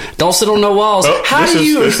do? Don't sit on no walls. Oh, How do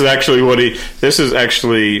you? This is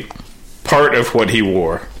actually part of what he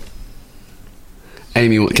wore.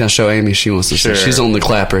 Amy, can I show Amy? She wants to Sure. see. She's on the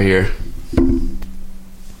clapper here.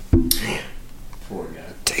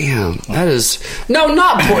 Damn, that is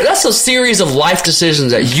not poor. That's a series of life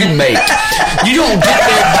decisions that you make. You don't get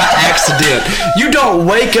there by accident. You don't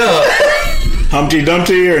wake up. Humpty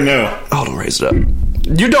Dumpty or no? Hold on, raise it up.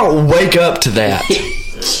 You don't wake up to that.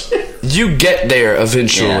 You get there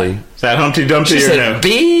eventually. Yeah. Is that Humpty Dumpty She or said, no?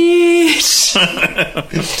 bitch.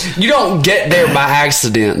 You don't get there by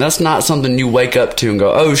accident. That's not something you wake up to and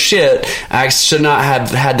go, oh shit, I should not have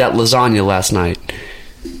had that lasagna last night.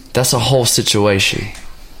 That's a whole situation.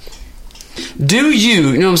 Do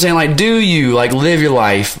you know what I'm saying? Like, do you, like, live your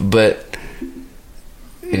life, but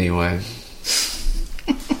anyway.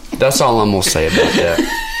 That's all I'm going to say about that.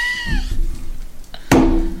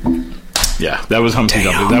 Yeah, that was Humpty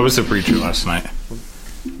Dumpty. That was the preacher last night.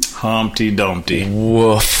 Humpty Dumpty.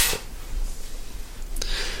 Woof.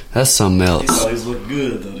 That's something else. always look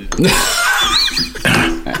good, though.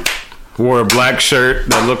 Wore a black shirt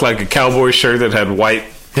that looked like a cowboy shirt that had white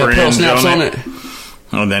Yeah, pearl fringe snaps on on it. it.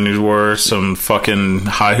 And then he wore some fucking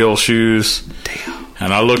high heel shoes. Damn.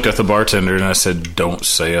 And I looked at the bartender and I said, "Don't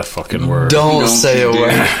say a fucking word." Don't say a you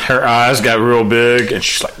word. Her eyes got real big, and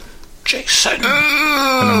she's like, "Jason," and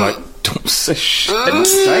I'm like, "Don't say shit.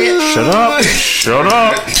 Say it. Shut up. Shut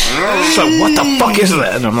up." She's like, "What the fuck is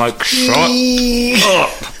that?" And I'm like, "Shut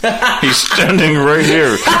up. He's standing right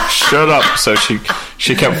here. Shut up." So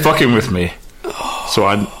she kept fucking with me.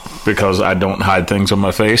 So because I don't hide things on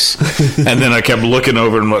my face, and then I kept looking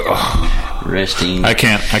over and I'm like, "Oh, Resting. I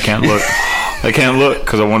can't look. I can't look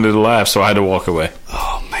because I wanted to laugh, so I had to walk away."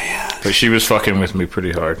 Oh, man. But she was fucking with me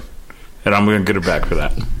pretty hard, and I'm going to get her back for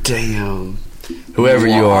that. Damn. Whoever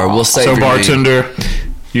you are, we'll say So, bartender,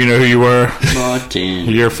 you know who you were? Martin.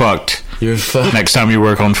 You're fucked. You're fucked. Next time you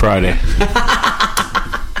work on Friday.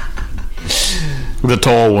 The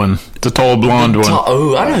tall one. The tall blonde one.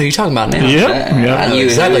 Oh, I know who you're talking about now. Yep. I Yep. knew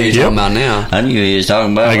Exactly who you're Yep. talking about now. I knew he was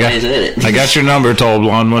talking about when he said it. I got your number, tall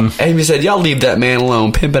blonde one. Amy said, y'all leave that man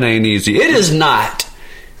alone. Pimping ain't easy. It is not.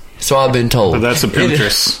 So I've been told. But that's a It pimptress.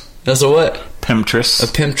 is- That's a what? Pimptress. A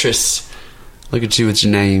pimptress. Look at you with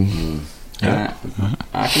your name.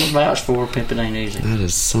 I can vouch for Pimpin' Ain't Easy. That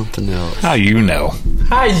is something else. How you know?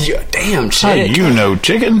 How you? Damn, How chick. you know,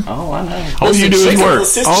 chicken? Oh, I know. All you do is Chicken work.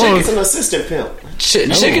 It's an assistant pimp.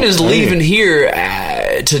 Chicken is leaving here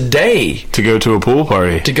today To go to a pool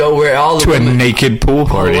party. to go where all the To a women, naked pool all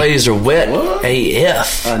the party. ladies are wet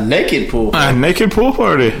AF. A naked pool. A naked pool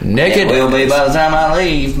party. Naked. It will be by the time I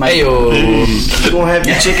leave. Maybe. Ayo. You gonna have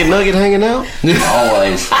your chicken nugget hanging out?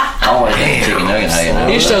 Always have a chicken nugget hanging out.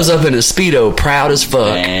 He shows up in a Speedo, proud as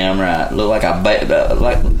fuck. Damn right. Look like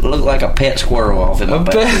a pet squirrel off in my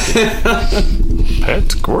back.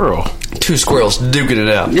 Pet squirrel. Two squirrels duking it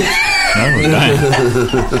out. Oh,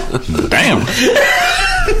 damn. Damn.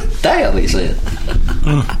 Damn, he said.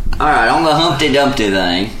 Alright, on the Humpty Dumpty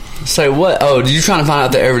thing. Say what? Oh, did you trying to find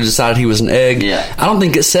out that ever decided he was an egg? Yeah. I don't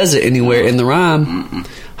think it says it anywhere in the rhyme.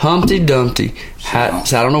 Humpty Dumpty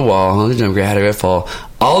sat on a wall. Humpty Dumpty had a red fall.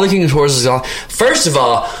 All the king's horses gone. First of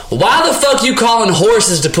all, why the fuck you calling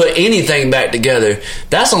horses to put anything back together?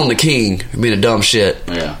 That's on the king for being a dumb shit.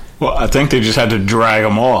 Yeah. Well, I think they just had to drag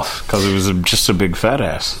him off because it was just a big fat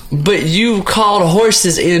ass. But you called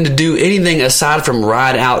horses in to do anything aside from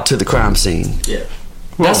ride out to the crime scene. Yeah.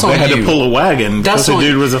 Well, That's they on had you. to pull a wagon because the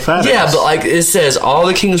dude was a fat Yeah, ass. but like it says, all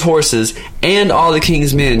the king's horses and all the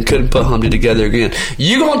king's men couldn't put Humpty together again.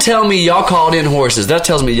 You gonna tell me y'all called in horses? That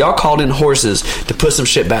tells me y'all called in horses to put some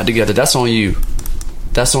shit back together. That's on you.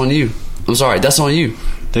 That's on you. I'm sorry. That's on you.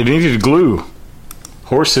 They needed glue.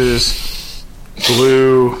 Horses,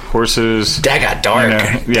 glue, horses. That got dark. You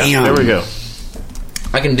know, yeah, Damn. there we go.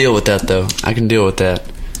 I can deal with that though. I can deal with that.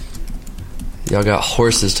 Y'all got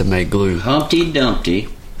horses to make glue. Humpty Dumpty.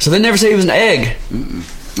 So they never said he was an egg.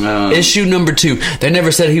 Issue number 2. They never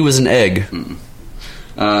said he was an egg. In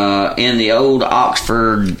the old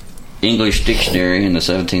Oxford English Dictionary in the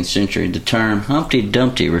 17th century, the term Humpty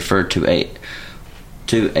Dumpty referred to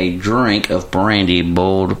a drink of brandy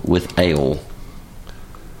boiled with ale.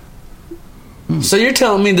 So you're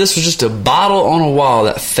telling me this was just a bottle on a wall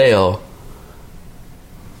that fell?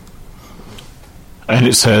 And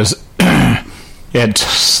it says, It's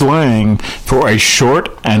slang for a short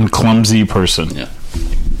and clumsy person. Yeah.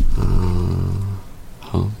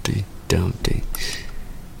 Humpty Dumpty.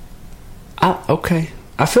 Okay.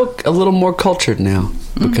 I feel a little more cultured now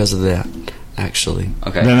because of that, actually.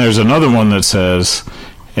 Okay. Then there's another one that says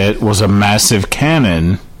it was a massive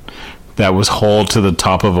cannon that was hauled to the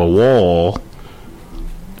top of a wall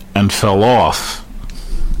and fell off.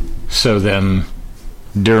 So then,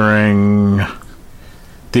 during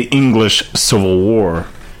the English Civil War,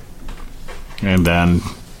 and then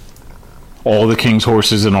all the king's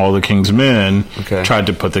horses and all the king's men tried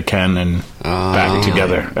to put the cannon back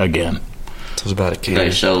together again. It was about a cannon.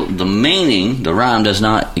 Okay, so the meaning, the rhyme does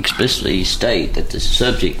not explicitly state that the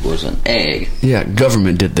subject was an egg. Yeah,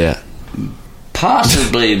 government did that.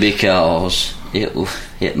 Possibly because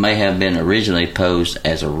it may have been originally posed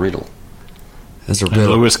as a riddle. As a And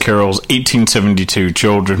riddle. Lewis Carroll's 1872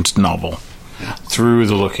 children's novel, Through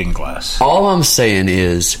the Looking Glass. All I'm saying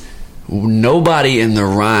is, nobody in the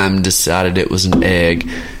rhyme decided it was an egg.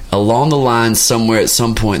 Along the line, somewhere at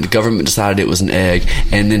some point, the government decided it was an egg.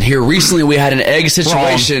 And then here recently, we had an egg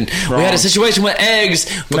situation. Wrong. We had a situation with eggs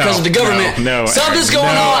because of the government. No, Something's Aaron,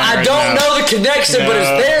 going no, on. I Aaron, don't no. know the connection, but it's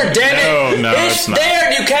there, damn it. No, it's it's not. there,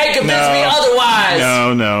 and you can't convince me otherwise.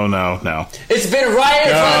 No. It's been right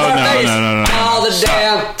in front of our face No. all the Stop.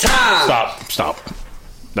 damn time. Stop.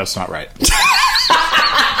 That's not right.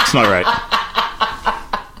 It's not right.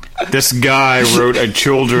 This guy wrote a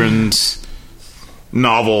children's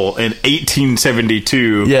novel in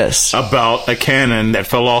 1872 about a cannon that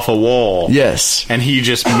fell off a wall. Yes. And he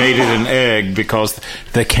just made it an egg because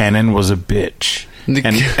the cannon was a bitch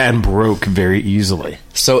and broke very easily.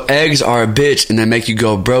 So eggs are a bitch and they make you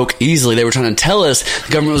go broke easily. They were trying to tell us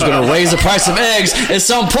the government was going to raise the price of eggs at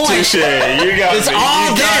some point. Touche. You got It's me.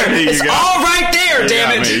 all You got there. me. It's all right there,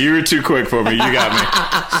 damn it. You were too quick for me. You got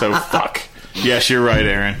me. So fuck. Yes, you're right,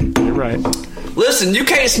 Aaron. You're right. Listen, you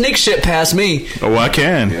can't sneak shit past me. Oh, I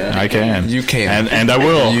can. I can. You can. And I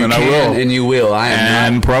will. You and can, I will. and you will. I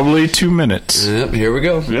am And probably 2 minutes. Yep, here we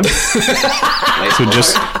go. Yep. So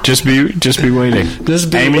just be waiting.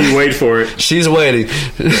 Amy, wait for it. She's waiting.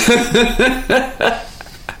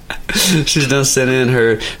 She's done sent in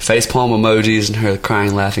her facepalm emojis and her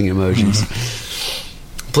crying, laughing emojis.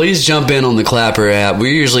 Please jump in on the Clapper app.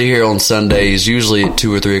 We're usually here on Sundays, usually at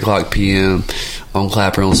 2 or 3 o'clock p.m. on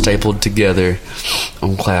Clapper on Stapled Together.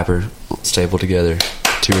 On Clapper, Stapled Together,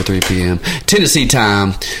 2 or 3 p.m. Tennessee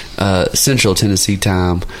time, Central Tennessee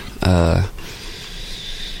time.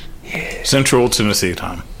 Central Tennessee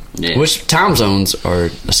time. Yeah. Which time zones are a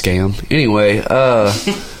scam. Anyway,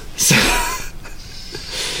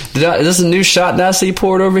 is this a new shot that I see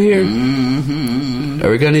poured over here? Mm-hmm.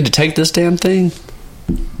 Are we going to need to take this damn thing?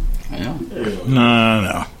 Yeah.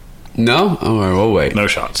 No. No? All right, we'll wait. No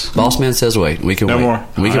shots. Boss man says wait. We can No wait. more.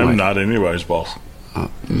 We can I'm wait. not anybody's boss.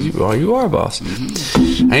 You are boss.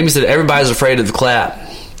 Amy said everybody's afraid of the clap.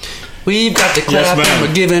 We've got the clap Yes, ma'am. and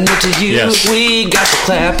we're giving it to you. Yes. We got the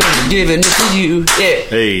clap and we're giving it to you. Yeah.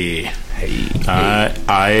 Hey.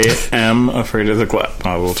 I am afraid of the clap.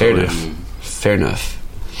 I will Fair tell enough. you. Fair enough.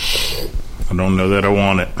 I don't know that I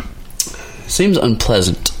want it. Seems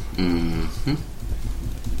unpleasant. Mm-hmm.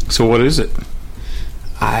 So what is it?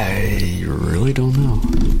 I really don't know.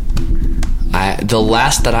 The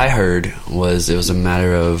last that I heard was it was a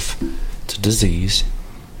matter of it's a disease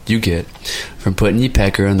you get from putting your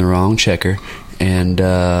pecker in the wrong checker, and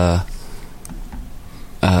to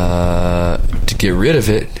get rid of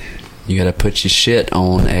it, you got to put your shit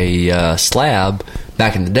on a slab.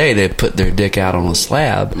 Back in the day, they put their dick out on a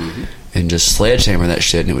slab and just sledgehammer that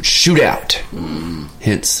shit, and it would shoot out.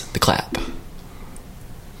 Hence the clap.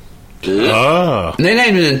 Oh. And they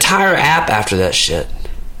named an entire app after that shit.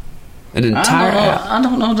 An entire app. I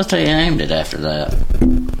don't know that they named it after that.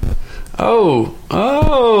 Oh,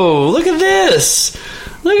 look at this.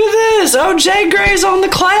 Look at this. Oh, Jay Gray's on the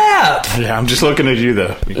clap. Yeah, I'm just looking at you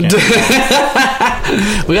though. You can't-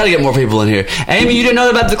 We got to get more people in here. Amy, you didn't know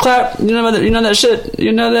about the clap? You know about that? You know that shit?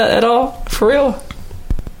 You know that at all? For real?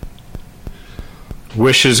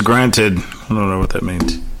 Wishes granted. I don't know what that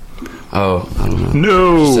means. Oh, I don't know.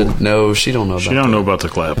 No. She said, no, she don't know about She don't know about the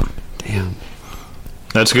clap. Damn.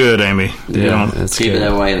 That's good, Amy. Yeah, that's Keep good. it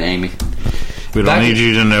that way, Amy. We don't need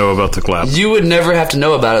you to know about the clap. You would never have to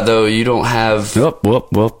know about it, though. You don't have...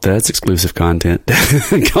 Well, that's exclusive content.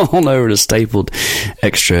 Go on over to Stapled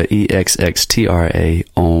Extra, EXXTRA,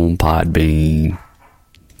 on Podbean.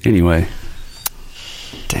 Anyway.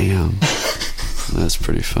 Damn. That's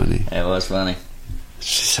pretty funny. It was funny.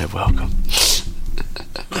 She said, welcome.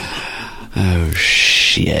 Oh,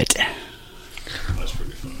 shit. That's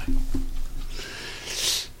pretty funny.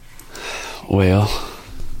 Well,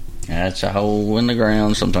 That's a hole in the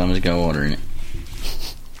ground. Sometimes you got water in it.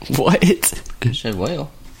 what? I said,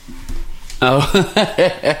 well. Oh,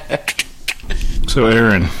 So,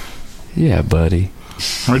 Aaron, yeah, buddy.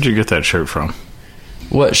 where'd you get that shirt from?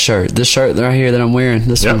 What shirt? This shirt right here that I'm wearing.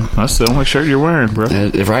 This one. That's the only shirt you're wearing, bro.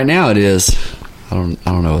 Right now it is. I don't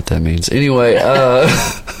know what that means. Anyway,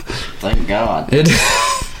 Thank God.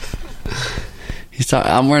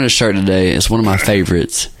 I'm wearing a shirt today. It's one of my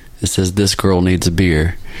favorites. It says, "This girl needs a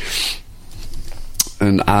beer,"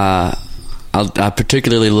 and I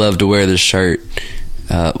particularly love to wear this shirt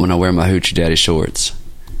when I wear my Hoochie Daddy shorts.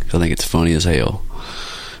 I think it's funny as hell.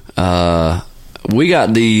 We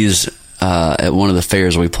got these at one of the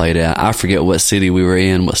fairs we played at. I forget what city we were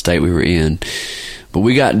in, what state we were in. But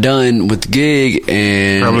we got done with the gig,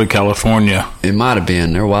 and Probably California. it might have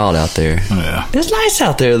been. They're wild out there. Yeah. It's nice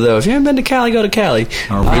out there, though. If you haven't been to Cali, go to Cali.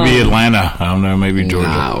 Or maybe Atlanta. I don't know. Maybe Georgia.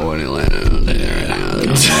 Nah, I wasn't Atlanta.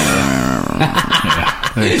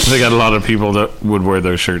 They got a lot of people that would wear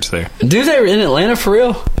those shirts there. Do they in Atlanta for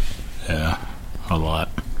real? Yeah. A lot.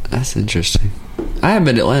 That's interesting. I haven't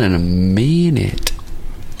been to Atlanta in a minute.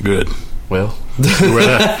 Good. Well, You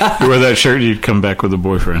wear that shirt, you'd come back with a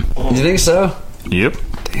boyfriend. you think so? Yep.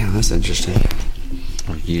 Damn, that's interesting.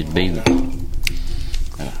 You'd be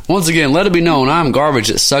Once again, let it be known, I'm garbage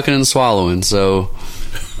at sucking and swallowing, so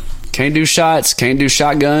can't do shots, can't do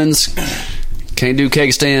shotguns, can't do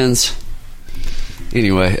keg stands.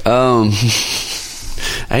 Anyway,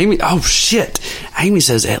 Amy, oh shit, Amy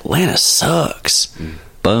says Atlanta sucks.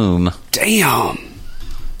 boom. Damn.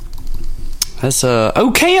 That's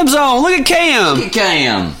Cam's on. Look at Cam.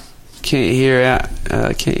 Cam. Can't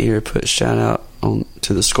hear put shout out on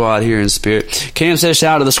to the squad here in spirit. Cam says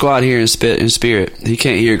shout out to the squad here in spirit. He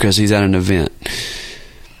can't hear because he's at an event.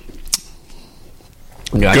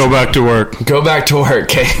 Gotcha. Go back to work. Go back to work,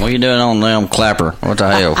 Cam. What you doing on them clapper? What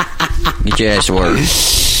the hell? Get your ass to work.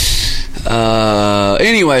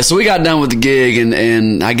 Anyway, so we got done with the gig,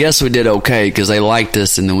 and I guess we did okay because they liked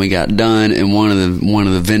us, and then we got done, and one of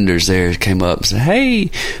the vendors there came up and said,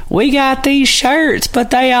 "Hey, we got these shirts, but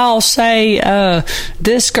they all say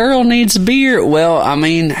this girl needs a beer." Well, I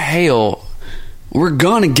mean, hell, we're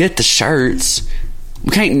gonna get the shirts.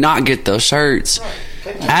 We can't not get those shirts.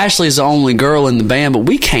 Ashley's the only girl in the band, but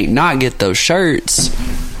we can't not get those shirts.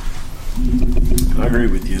 I agree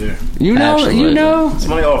with you there. You know, Absolutely.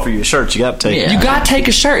 Somebody offer you a shirt, you got to take it. Yeah. You gotta take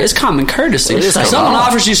a shirt. It's common courtesy. It's If like someone law.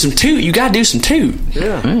 offers you some toot, you gotta do some toot.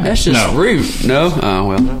 Yeah. That's just No. rude. No? Oh,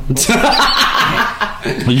 well.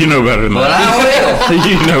 You know better than But that. I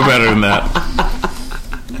You know better than that.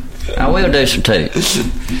 will. I will do some too.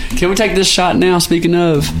 Can we take this shot now, speaking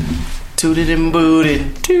of? Tooted and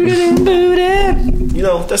booted. Tooted and booted. You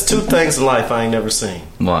know, that's two things in life I ain't never seen.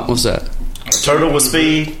 What? What's that? A turtle with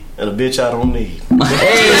speed and a bitch I don't need. Hey,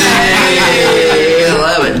 I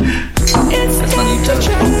love it. It's That's my new time to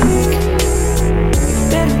toast. drink.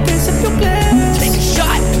 Better piss up your glass. Take a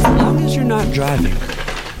shot. As long as you're not driving.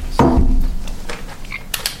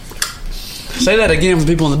 Say that again for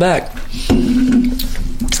people in the back.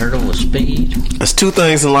 Turtle with speed. That's two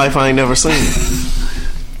things in life I ain't never seen.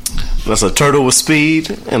 That's a turtle with speed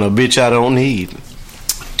and a bitch I don't need.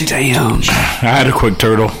 Damn. I had a quick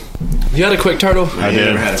turtle. You had a quick turtle? I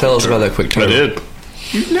did. Tell us about that quick I turtle. did.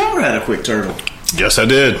 You've never had a quick turtle. Yes, I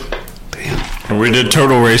did. Damn. And we did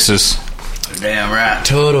turtle races. Damn right.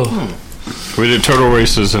 Total. We did turtle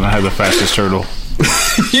races, and I had the fastest turtle.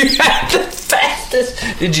 You had the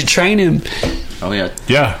fastest. Did you train him? Oh yeah.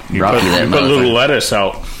 Yeah, you Rocky put, that you put a little motherfucker. lettuce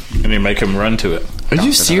out, and you make him run to it. Are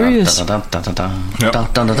you serious? We took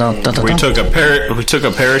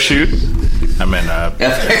a parachute. I mean, a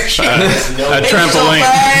trampoline.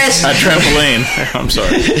 A trampoline. I'm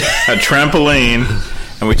sorry. A trampoline,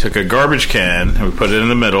 and we took a garbage can and we put it in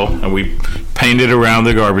the middle, and we painted around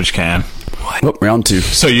the garbage can. Oh, round two.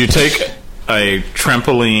 So you take a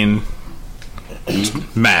trampoline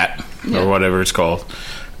mat or whatever it's called,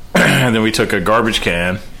 and then we took a garbage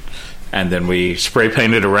can, and then we spray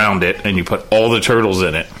painted around it, and you put all the turtles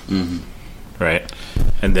in it, right?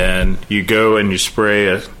 And then you go and you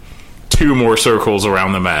spray 2 more circles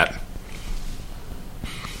around the mat,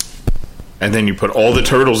 and then you put all the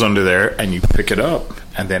turtles under there, and you pick it up,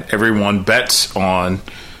 and then everyone bets on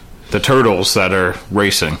the turtles that are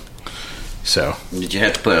racing. So Did you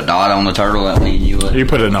have to put a dot on the turtle? That mean you would? you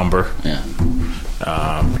put a number. Yeah.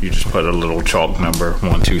 You just put a little chalk number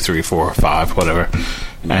 1, 2, 3, 4, 5, whatever,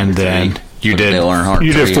 and then you Put did Dale Earnhardt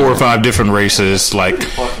you did 3 4 or on 5 different races. Like,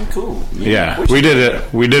 Fucking cool. yeah, we did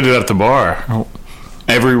it at the bar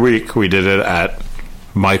every week. We did it at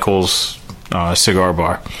Michael's cigar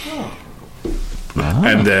bar,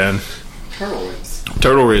 and then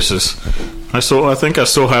Turtle races. I think I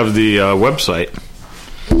still have the website.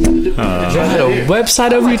 Y'all had a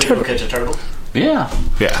website over your turtle? Catch a turtle. Yeah.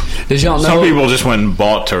 Yeah. Did y'all know? Some people just went and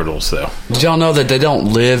bought turtles, though. Did y'all know that they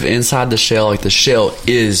don't live inside the shell? Like the shell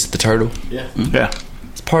is the turtle. Yeah. Yeah.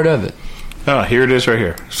 It's part of it. Oh, here it is right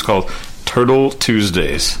here. It's called Turtle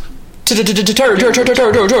Tuesdays. Turtle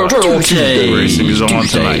Tuesday. Racing is on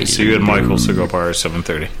Tuesday. tonight. See you at Michael's to go up at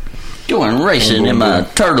 7:30. Going racing in my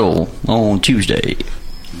turtle on Tuesday.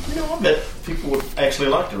 You know, I bet people would actually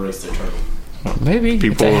like to race their turtle. Maybe if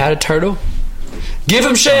People- they had a turtle. Give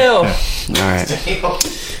him shell. All right.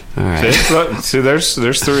 All right. See, there's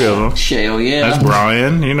 3 of them. Shell, yeah. That's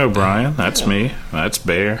Brian. You know Brian. That's me. That's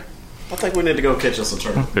Bear. I think we need to go catch us a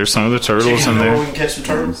turtle. There's some of the turtles in You know where we there. can catch some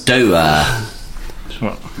turtles? Do I?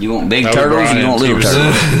 Well, You want big that was turtles or you Brian. want He little was-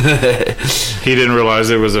 turtles? He didn't realize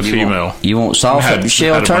it was a You female. Want, you want soft Had a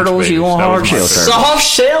shell bunch of turtles? You babies. want That hard was shell my turtles? Soft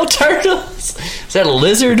shell turtles? Is that a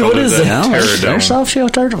lizard? What is that. that? No, Pterodon. they're soft shell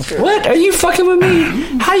turtles. What? Are you fucking with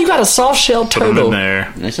me? How you got a soft shell Put them in turtle?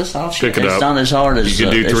 there. It's a soft shell. Pick it It's up. not as hard as You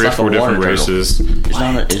could do it's 3 or like 4 a water different turtle. races. It's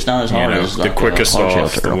not as You hard know, as the like quickest a hard shell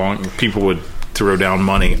off. The turtle. long people would throw down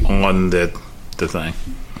money on the thing.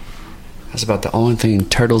 That's about the only thing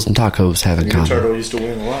turtles and tacos have in Your common. turtle used to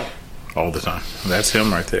win a lot. All the time. That's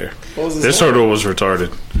him right there. What was his This name? turtle was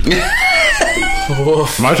retarded.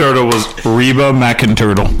 My turtle was Reba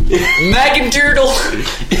Mackinturtle. Mackin'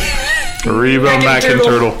 Reba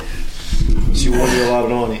Mackinturtle. Mackinturtle. She won you a lot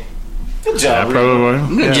of money. Good Yeah, job,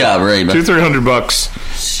 probably. Good job, Reba. $200-300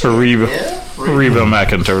 for Reba. Reba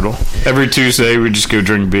Mackinturtle. Every Tuesday we just go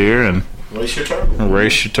drink beer and Race your turtle.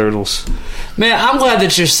 race your turtles. Man, I'm glad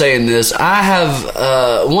that you're saying this. I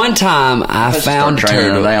have one time I found a Start training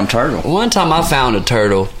turtle. a damn turtle. One time I found a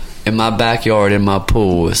turtle in my backyard in my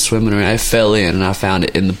pool. It was swimming around. It fell in and I found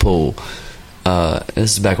it in the pool.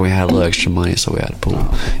 This is back when we had a little extra money, so we had a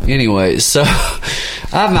pool. Anyway, so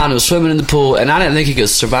I found him swimming in the pool, and I didn't think he could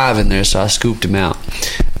survive in there, so I scooped him out.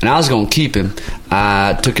 And I was going to keep him.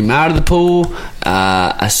 I took him out of the pool.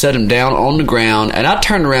 I set him down on the ground, and I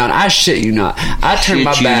turned around. I shit you not. I turned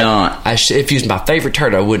my Shit you back. not. If you was my favorite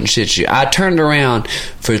turtle, I wouldn't shit you. I turned around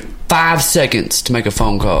for 5 seconds to make a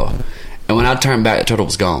phone call, and when I turned back, the turtle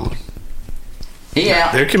was gone.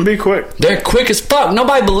 Yeah. They can be quick. They're quick as fuck.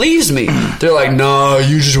 Nobody believes me. They're like, no,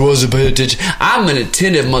 you just wasn't paying attention. I'm an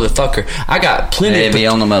attentive motherfucker. I got plenty Heavy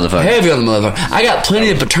on the motherfucker. Heavy on the motherfucker. I got plenty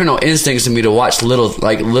of paternal instincts in me to watch little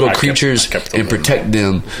creatures I kept them and protect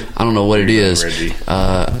them. I don't know what it is. Reggie.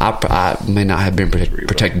 I may not have been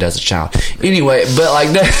protected as a child. Anyway, but like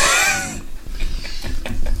that.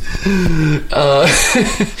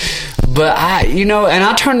 But and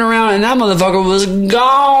I turned around and that motherfucker was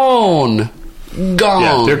gone.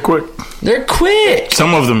 Yeah, they're quick. They're quick.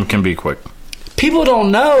 Some of them can be quick. People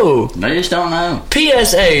don't know. They just don't know.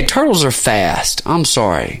 PSA, turtles are fast. I'm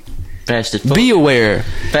sorry. Fast as fuck. Be aware.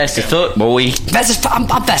 Fast as fuck, boy. Fast as fuck. I'm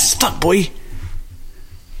fast as fuck, boy.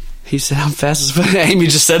 He said I'm fast as fuck. Amy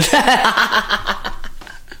just said that.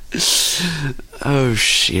 Oh,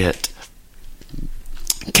 shit.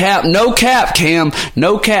 Cap, no cap, Cam.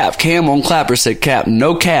 No cap. Cam on Clapper said cap.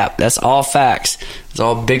 No cap. That's all facts. It's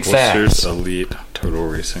all big facts. There's Elite Turtle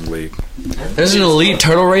Racing League. There's an elite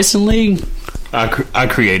turtle racing league? I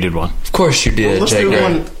created one. Of course you did, Let's Jake. do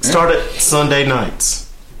one. Start at Sunday nights.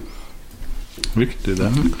 We could do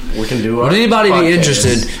that. We can do. Would anybody be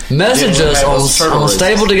interested? Message Yeah, us we'll have those turtle on races.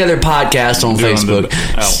 Stable Together Podcast on Doing Facebook,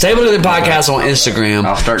 the- Stable Together Podcast on Instagram,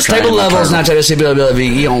 I'll start Stable training my Levels, turtle. Snapchat,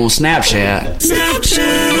 SCBLWE on Snapchat.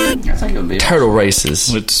 I think it'll be. Turtle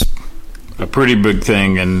races. It's a pretty big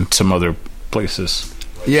thing in some other places.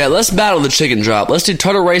 Yeah, let's battle the chicken drop. Let's do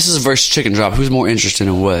turtle races versus chicken drop. Who's more interested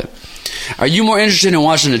in what? Are you more interested in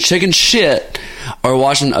watching a chicken shit or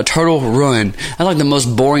watching a turtle run? That's like the most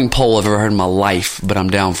boring poll I've ever heard in my life, but I'm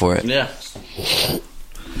down for it. Yeah.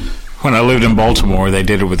 When I lived in Baltimore, they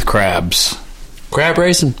did it with crabs. Crab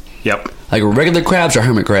racing? Yep. Like regular crabs or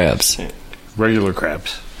hermit crabs? Regular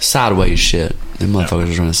crabs. Sideways shit. Them motherfuckers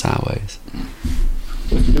was running sideways.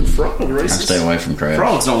 Do frog I races. stay away from crabs.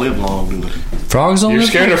 Frogs don't live long, do they? Frogs on You're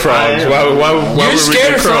scared of frogs. Why You're would we scared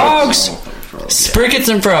do of frogs? Sprickets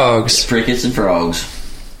and frogs. Crickets and frogs.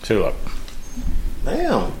 Chill up.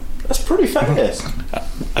 Damn, that's pretty fast.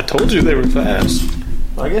 I told you they were fast.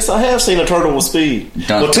 I guess I have seen a turtle with speed.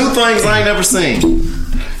 Done. Well, 2 things I ain't never seen.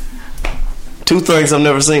 2 things I've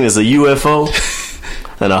never seen is a UFO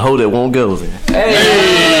and a hoe that won't go there.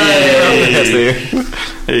 Hey! That's there.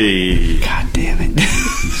 Hey, God damn it.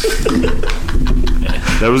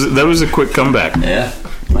 that was a quick comeback. Yeah.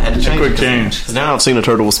 I had to change Quick it. change. 'Cause now I've seen a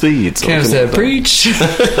turtle with speed. So Cam I said, can- preach.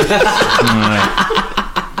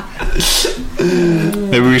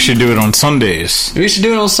 Maybe we should do it on Sundays. We should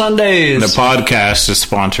do it on Sundays. The podcast is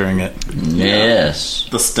sponsoring it. Yes.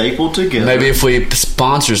 The staple together. Maybe if we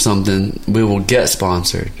sponsor something, we will get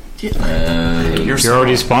sponsored. You're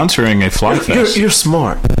already sponsoring a FlyFest. You're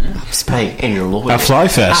smart. Hey, and you're loyal. A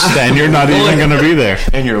FlyFest, and you're not even going to be there.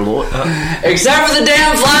 And you're loyal. Except for the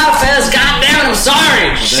damn FlyFest. God damn it, I'm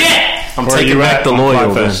sorry. Shit. I'm Where taking you back at the on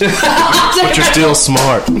loyal, then. FlyFest? But you're still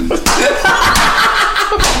smart.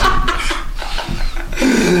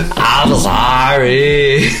 I'm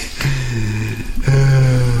sorry.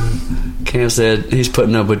 Cam said he's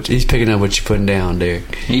picking up what you're putting down,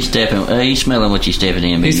 Derek. He's smelling what you're stepping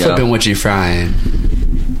in. He's big dog. flipping what you're frying.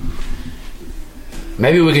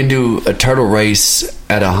 Maybe we can do a turtle race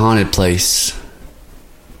at a haunted place.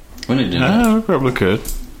 We need to do that. We probably could.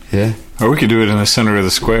 Yeah, Or we could do it in the center of the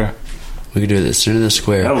square. we could do it at the center of the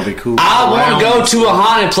square. That would be cool. I want to go to a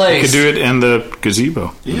haunted We place. could do it in the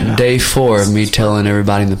gazebo. Yeah. Day 4 of me telling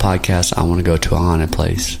everybody in the podcast I want to go to a haunted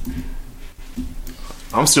place.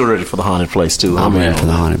 I'm still ready for the haunted place, too. I'm ready for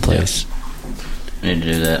the that. haunted place. We need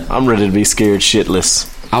to do that. I'm ready to be scared shitless.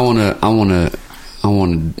 I want to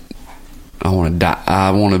die.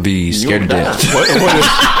 I want to be scared to death.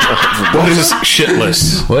 What is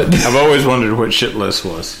shitless? What? I've always wondered what shitless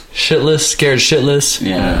was. Shitless, scared shitless.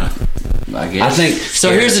 Yeah. I guess. I think so.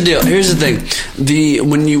 Here's the deal. Here's the thing.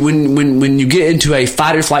 When you get into a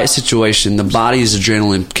fight or flight situation, the body's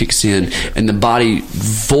adrenaline kicks in, and the body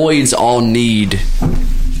voids all need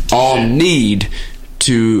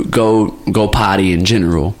to go potty in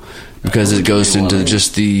general, because it goes into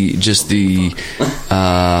just the.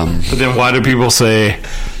 But then why do people say,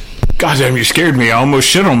 "God damn, you scared me! I almost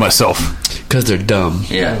shit on myself"? Because they're dumb.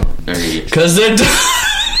 Yeah. There you go. Because they're dumb.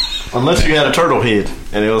 Unless you had a turtle head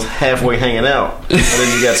and it was halfway hanging out, and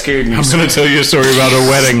then you got scared. And I'm going to tell you a story about a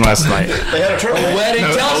wedding last night. They had a turtle head. Wedding.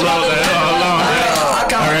 Tell us about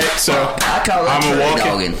the All right, so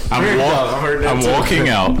I'm walking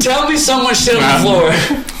out. Tell me someone shit on the floor.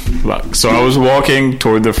 Look, so I was walking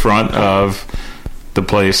toward the front of the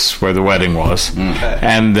place where the wedding was,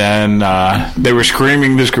 and then they were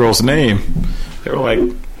screaming this girl's name. They were like,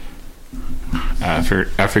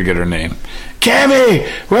 I forget her name. Cammy,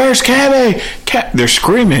 where's Cammy? They're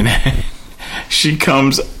screaming. She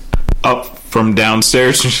comes up from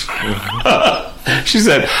downstairs. She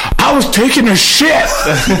said, "I was taking a shit.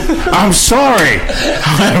 I'm sorry.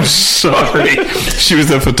 I'm sorry." She was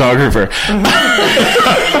the photographer.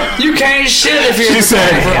 You can't shit if you're. She said,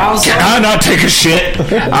 "Can I not take a shit?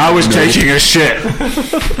 I was taking a shit,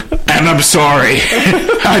 and I'm sorry.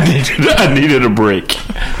 I needed a break."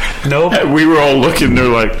 Nope. We were all looking. They're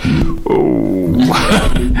like, "Oh."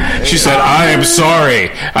 She said, "I am sorry.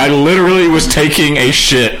 I literally was taking a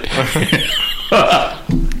shit."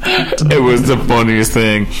 It was the funniest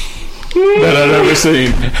thing that I'd ever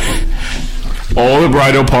seen. All the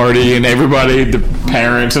bridal party and everybody, the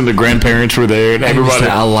parents and the grandparents were there, and everybody.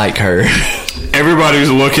 I like her. Everybody was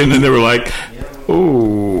looking, and they were like,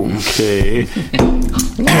 "Oh, okay."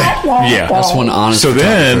 Yeah, That's one honest. so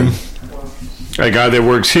then, a guy that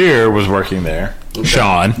works here was working there,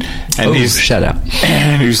 Sean, and shut up.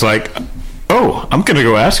 and he's like, "Oh, I'm gonna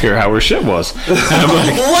go ask her how her shit was." And I'm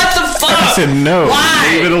like, What the fuck? I said, "No, Why?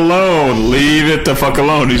 leave it alone. Leave it the fuck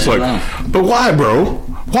alone." He's like, "But why, bro?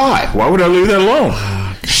 Why? Why would I leave that alone?"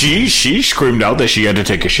 She screamed out that she had to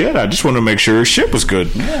take a shit. I just want to make sure her shit was good.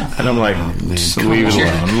 Yeah. And I'm like, just leave it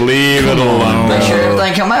alone. Leave it alone. Make sure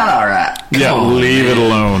everything come out all right. Yeah, leave it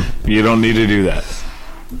alone. You don't need to do that.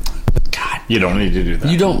 God, You don't need to do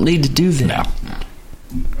that. you don't need to do that.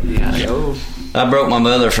 I broke my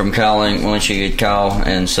mother from calling when she could call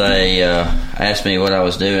and say, ask me what I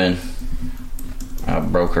was doing. I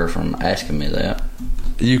broke her from asking me that.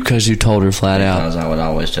 Because you told her flat out. Because I would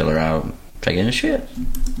always tell her I was taking a shit.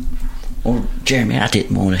 Well, Jeremy, I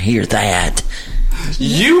didn't want to hear that.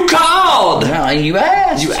 You called. No, you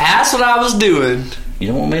asked. You asked what I was doing. You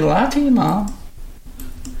don't want me to lie to you, Mom?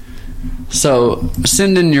 So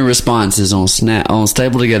send in your responses on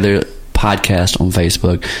Stable Together Podcast on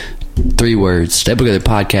Facebook. 3 words. Stable Together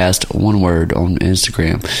Podcast, 1 word on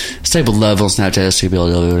Instagram. Stable Love on Snapchat.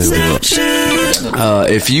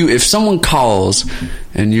 If someone calls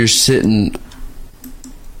and you're sitting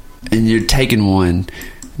and you're taking one,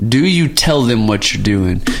 do you tell them what you're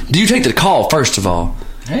doing? Do you take the call, first of all?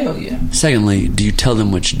 Hell yeah. Secondly, do you tell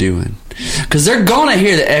them what you're doing? Because they're gonna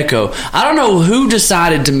hear the echo. I don't know who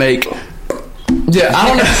decided to make. Yeah, I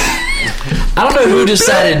don't know. I don't know who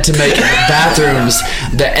decided to make bathrooms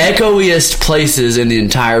the echoiest places in the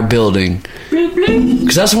entire building.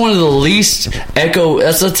 Because that's one of the least echo.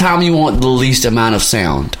 That's the time you want the least amount of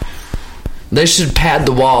sound. They should pad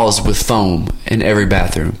the walls with foam in every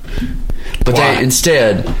bathroom. But Why?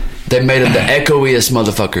 they made them the echoiest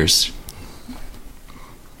motherfuckers.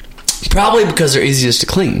 Probably because they're easiest to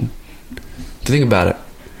clean. Think about it.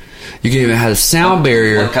 You can even have a sound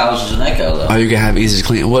barrier. What causes an echo, though? Or you can have easy to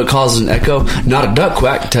clean. What causes an echo? Not a duck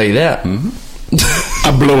quack, I can tell you that.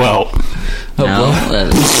 A blowout. No,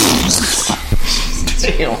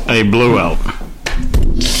 A blowout.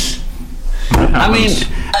 I mean,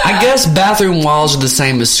 I guess bathroom walls are the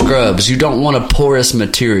same as scrubs. You don't want a porous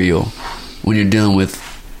material when you're dealing with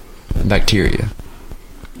bacteria.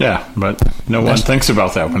 Yeah, but no one thinks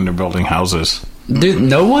about that when they're building houses. Dude,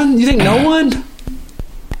 no one? You think no one?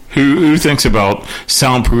 Who thinks about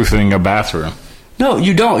soundproofing a bathroom? No,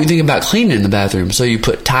 you don't. You think about cleaning the bathroom, so you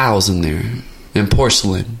put tiles in there and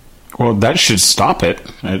porcelain. Well, that should stop it.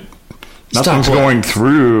 Nothing's what? going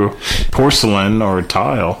through porcelain or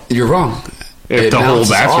tile. You're wrong. If It the whole bounces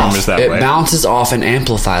bathroom off. is that it way. It bounces off and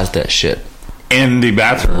amplifies that shit. In the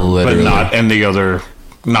bathroom, Literally. but not in the other,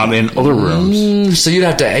 not in other rooms. So you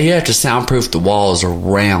have to soundproof the walls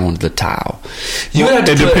around the tile. You would have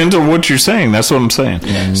to It depends on what you're saying. That's what I'm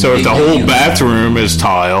saying. So if the whole bathroom is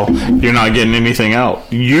tile, you're not getting anything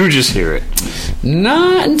out. You just hear it.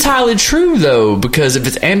 Not entirely true though, because if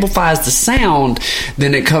it amplifies the sound,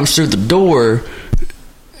 then it comes through the door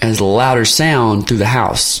as a louder sound through the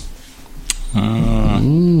house. I See,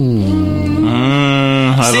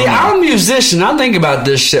 don't know. I'm a musician. I think about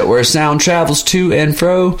this shit where sound travels to and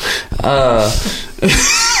fro.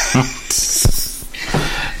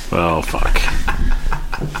 Well, fuck.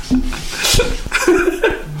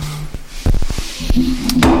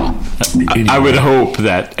 I would hope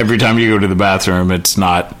that every time you go to the bathroom, it's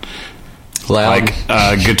not Loud. like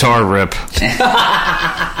a guitar rip. Yeah.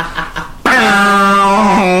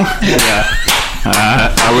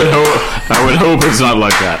 I would hope it's not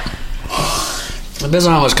like that. Depends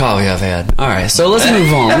on how much coffee I've had. All right, so let's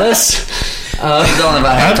move on. That's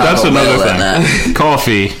another thing.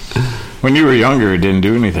 Coffee. When you were younger, it didn't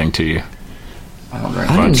do anything to you.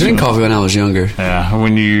 I didn't drink coffee when I was younger. Yeah,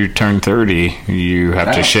 when you turn 30, you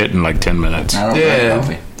have to shit in like 10 minutes. I don't Yeah.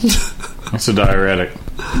 drink coffee. It's a diuretic.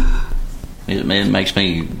 It makes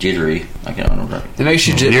me jittery. I can't drink. It makes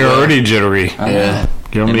you jittery. You're already jittery. Yeah.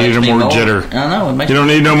 You don't It need makes no me more jitter. I know. It makes You don't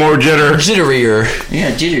need no more jitter. Jitterier.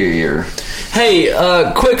 Yeah, jitterier. Hey,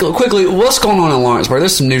 quickly, what's going on in Lawrenceburg?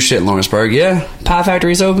 There's some new shit in Lawrenceburg, yeah? Pie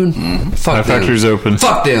Factory's open? Fuck Pie them. Factory's open.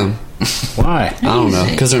 Fuck them. Why? I don't know,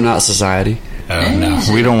 because they're not society. Oh, no.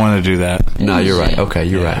 We don't want to do that. No, you're right. Okay,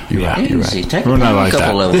 you're right. You're right. You're Easy. right. Take We're it not down like a that.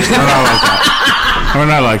 couple We're levels. not like that. We're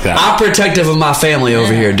not like that. I'm protective of my family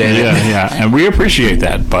over here, damn it. Yeah. And we appreciate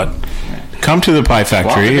that, but come to the Pie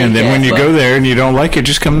Factory, and then when you go there and you don't like it,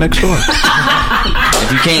 just come next door.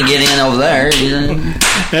 If you can't get in over there,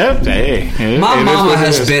 Hey. My it is mama what it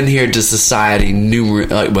has is. been here to society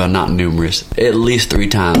not numerous, at least 3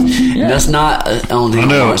 times. And that's not the only I thing.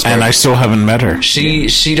 know, Lawrenceburg. and I still haven't met her. She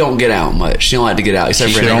don't get out much. She don't like to get out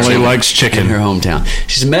except for She only likes chicken. in her hometown.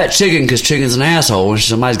 She's met chicken because chicken's an asshole, and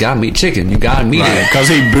somebody's got to meet chicken. You got to meet him. Because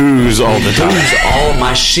he boos all the time. Boos all of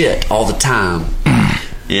my shit all the time.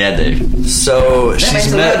 yeah, dude. So makes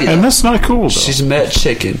she's it met. love you. And that's not cool, though. She's met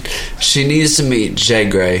chicken. She needs to meet Jay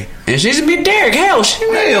Gray, and she needs to meet Derek. Hell, she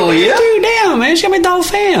Hell yeah. dude, damn man, she got me the whole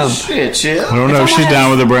fam. Shit, yeah. I don't know if she's down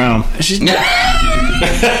with the brown. She's. I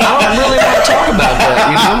don't really want to talk about that.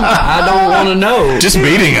 You know, I don't want to know. Just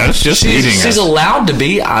beating us. Just beating She's us. allowed to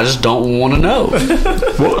be. I just don't want to know.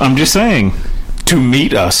 Well, I'm just saying. To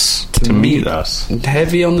meet us. To meet us.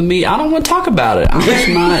 Heavy on the meat. I don't want to talk about it. I'm just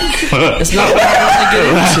not. It's not what I want to get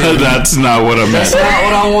into. That's not what I meant. That's not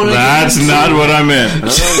what I want to That's get into. not what I meant.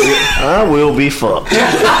 I will be fucked.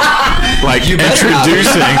 Like You better not be.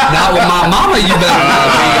 introducing. Not with my mama, you better not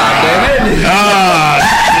be, goddammit.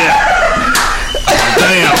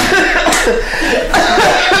 Damn.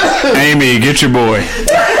 Amy, get your boy.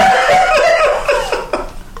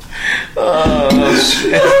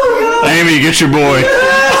 Amy, get your boy.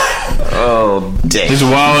 Oh, damn. He's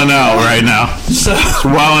wilding out right now. He's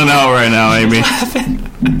wilding out right now, Amy.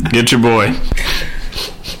 Get your boy.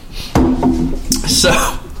 So,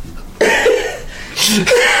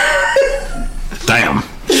 Damn.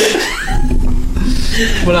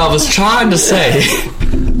 what I was trying to say,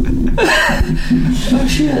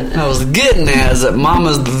 I was getting at is that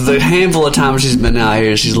Mama's, the handful of times she's been out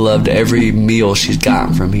here, she's loved every meal she's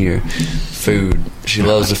gotten from here. Food. She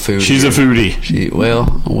loves the food. She's a foodie.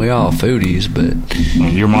 Well, we all foodies, but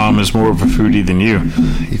Your mom is more of a foodie than you.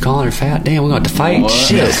 you calling her fat? Damn, we're going to have to fight? What?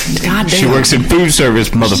 Shit. God damn. She works in food service,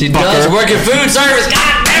 motherfucker. She does work in food service.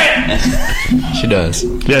 God damn it. She does.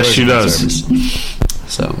 Yes, she Food does. service.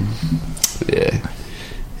 So,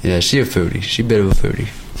 Yeah, she a foodie. She a bit of a foodie.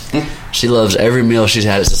 She loves every meal she's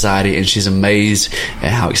had at Society, and she's amazed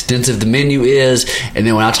at how extensive the menu is. And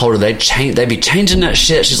then when I told her they'd be changing that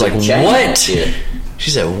shit, she's like, "What?" She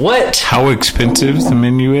said, "What? How expensive the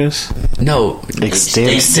menu is? No,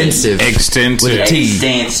 extensive. Extensive. With a T.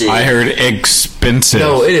 Extensive. I heard expensive.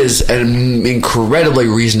 No, it is incredibly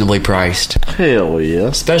reasonably priced, Hell yeah.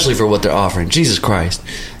 especially for what they're offering. Jesus Christ!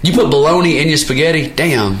 You put bologna in your spaghetti?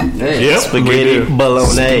 Damn. Yep, Spaghetti we do.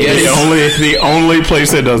 bolognese. The only place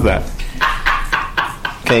that does that.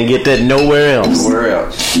 Can't get that nowhere else. Where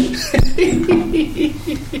else?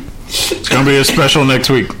 It's gonna be a special next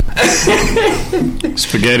week.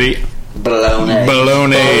 Spaghetti Bologna.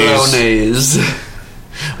 bolognese.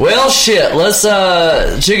 Well, shit. Let's.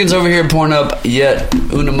 Chicken's over here pouring up yet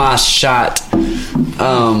una más shot.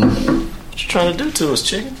 What you trying to do to us,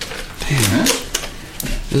 chicken?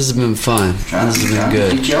 This has been fun. This has been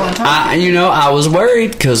good. I I was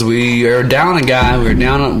worried because we are down a guy. We're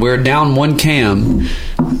down one cam.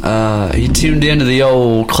 He tuned into the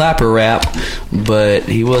old clapper rap, but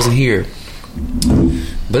he wasn't here.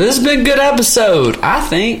 But this has been a good episode, I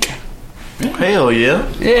think. Hell yeah.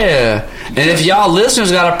 Yeah. And if y'all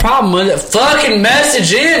listeners got a problem with it, fucking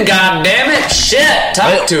message in, god damn it. Shit.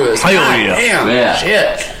 Talk to us. Hell God yeah. damn. Yeah.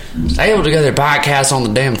 Shit. Staple Together podcast on the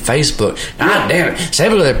damn Facebook. God damn it.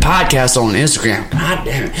 Staple Together podcast on Instagram. God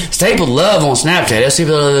damn it. Staple Love on Snapchat.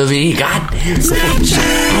 STPLOVE. God damn it.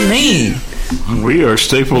 I mean, We are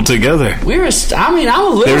stapled together. I'm a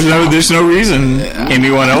little. There's no reason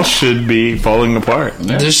anyone else should be falling apart.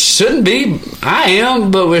 There shouldn't be. I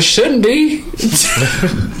am, but we shouldn't be.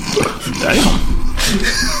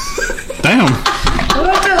 Damn.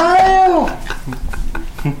 What the hell?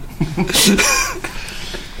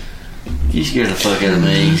 You scared the fuck out of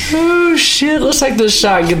me. Oh shit! Let's take this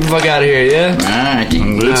shot and get the fuck out of here. Yeah. Alright.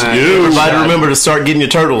 Let's Alright. go. Everybody remember to start getting your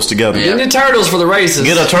turtles together. Yeah. Get the turtles for the races.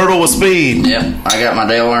 Get a turtle with speed. Yep. I got my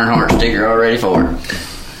Dale Earnhardt sticker all ready for it.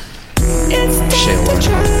 It's time to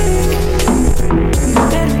drink.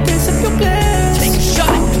 Better piss up your glass. Take a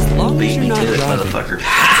shot. As long as you're not driving. Motherfucker.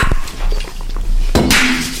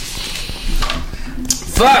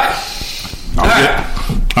 Fuck.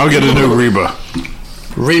 I'll get a new Reba.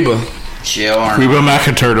 Reba. Chill, Earnhardt. Reba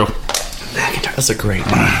McInturtle. That's a great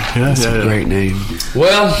name. Yeah, That's a great name.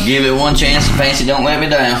 Well, Give it one chance and Fancy don't let me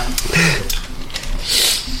down.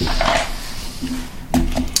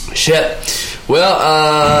 shit.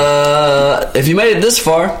 Well, if you made it this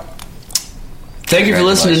far, thank you for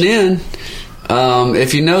listening in.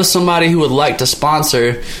 If you know somebody who would like to sponsor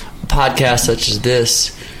a podcast such as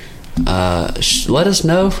this, let us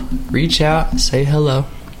know. Reach out. Say hello.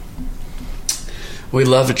 We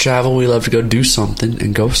love to travel. We love to go do something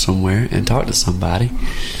and go somewhere and talk to somebody.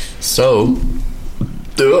 So,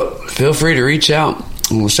 feel free to reach out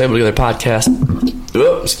on the Stable Together Podcast.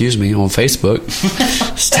 Excuse me, on Facebook.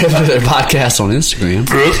 Stable Together Podcast on Instagram.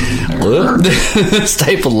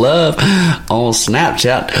 Staple Love on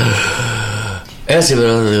Snapchat.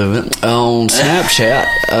 On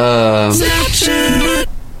Snapchat.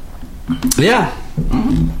 Yeah.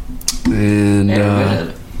 And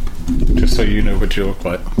Just so you know what you look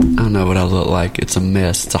like. I don't know what I look like. It's a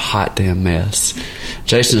mess. It's a hot damn mess.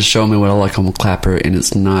 Jason's showing me what I like on the clapper, and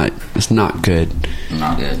it's not good.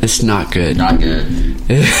 Not good. It's not good. Not good.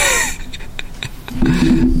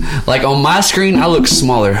 Like on my screen, I look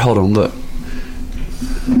smaller. Hold on, look.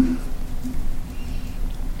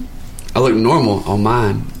 I look normal on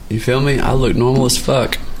mine. You feel me? I look normal as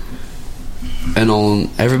fuck. And on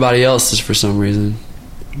everybody else's, for some reason.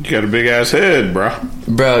 You got a big ass head, bro.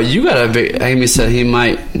 Bro, you got a big... Amy said he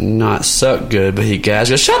might not suck good, but he gas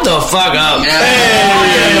good. Shut the fuck up! Hey!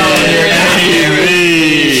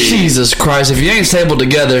 Jesus Christ, if you ain't stable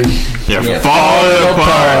together... You're falling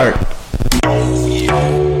apart.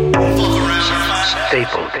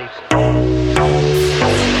 Staple.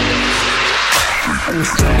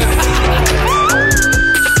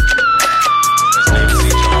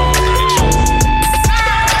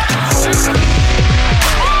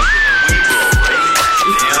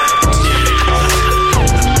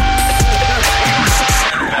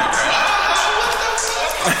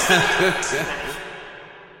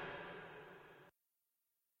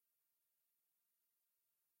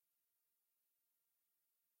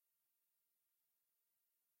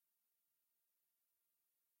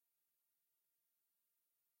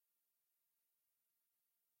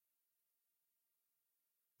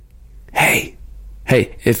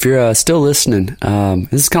 Hey, if you're still listening,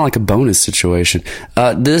 this is kind of like a bonus situation.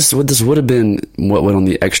 This would have been what went on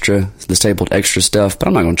the stapled extra stuff, but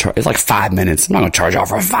I'm not going to charge. It's like 5 minutes. I'm not going to charge y'all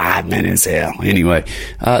for 5 minutes. Hell, anyway,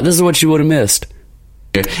 this is what you would have missed.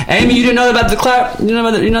 Amy, you didn't know about the clap? You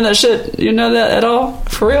know that shit? You know that at all?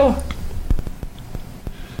 For real?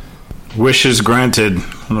 Wishes granted.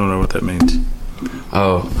 I don't know what that means.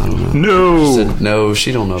 Oh, I don't know. No. She said, no,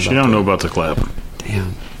 she don't know about She don't know about the clap.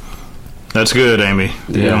 Damn. That's good, Amy.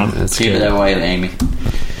 That's Keep it good. that way, Amy.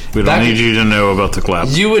 We don't need you to know about the clap.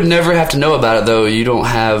 You would never have to know about it, though. You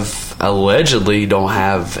allegedly don't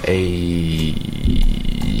have a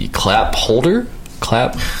clap holder?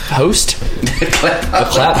 Clap host? A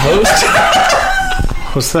clap host?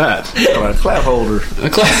 What's that? A clap holder. A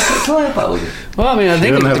clap. Clap holder. Well, I mean, I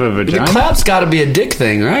think doesn't have a vagina? the clap's got to be a dick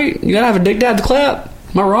thing, right? You got to have a dick to have the clap.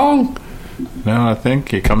 Am I wrong? No, I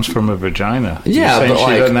think it comes from a vagina. Yeah, You're saying but she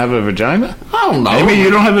like, doesn't have a vagina? I don't know. Amy, you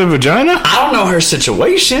don't have a vagina? I don't know her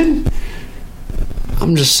situation.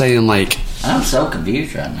 I'm just saying, like, I'm so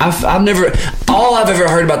confused right now. I've never. All I've ever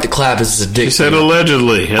heard about the clap is a dick. She said thing.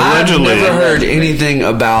 allegedly. I've Allegedly. never heard anything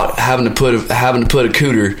about having to put a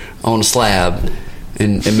cooter on a slab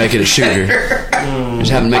and make it a shooter. Just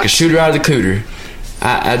having to make a shooter out of the cooter.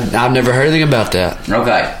 I've never heard anything about that.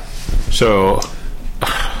 Okay. So,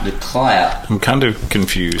 The clap. I'm kind of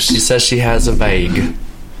confused. She says she has a vague.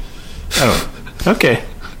 Oh, okay.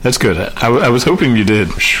 That's good. I was hoping you did.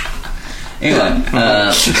 Anyway,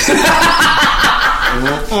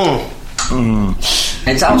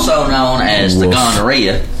 it's also known as the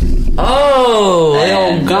gonorrhea. Oh, the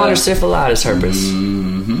old And, gonorrhea, syphilitis, herpes.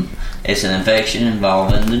 It's an infection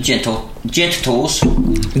involving the genitals, Genitals.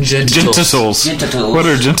 Genitals. What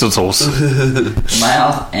are genitals?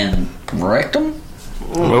 mouth, and rectum.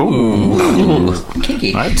 Oh,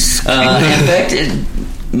 Kinky. that's Infected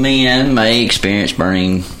men may experience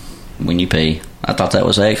burning when you pee. I thought that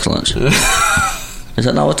was excellence. Is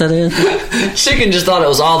that not what that is? Chicken just thought it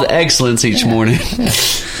was all the excellence each morning.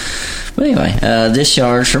 But anyway,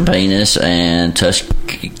 discharge from penis and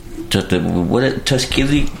testicular.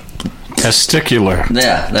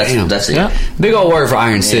 Yeah, that's it. Yeah. Big old word for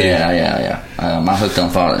Iron City. Yeah. My hooked on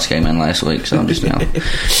phonics came in last week, so I'm just going.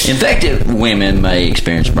 Infected women may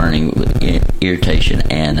experience burning, irritation,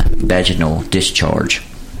 and vaginal discharge.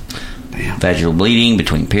 Damn. Vaginal bleeding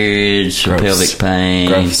between periods, Gross. pelvic pain,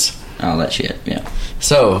 Gross. all that shit. Yeah,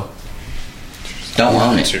 So, don't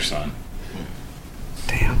want That's it. your son.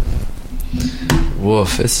 damn.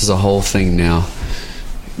 Woof, this is a whole thing now.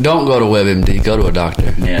 Don't go to WebMD, go to a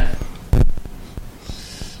doctor. Yeah,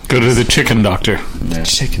 Go to the chicken doctor. yeah.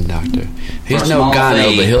 Chicken doctor. He's For a no small gyno,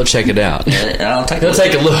 fee. but he'll check it out. Yeah, I'll take He'll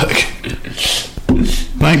take a look.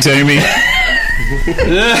 Thanks, Amy.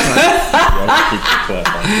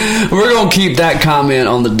 We're going to keep that comment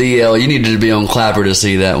on the DL. You needed to be on Clapper to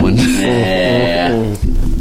see that one. Yeah.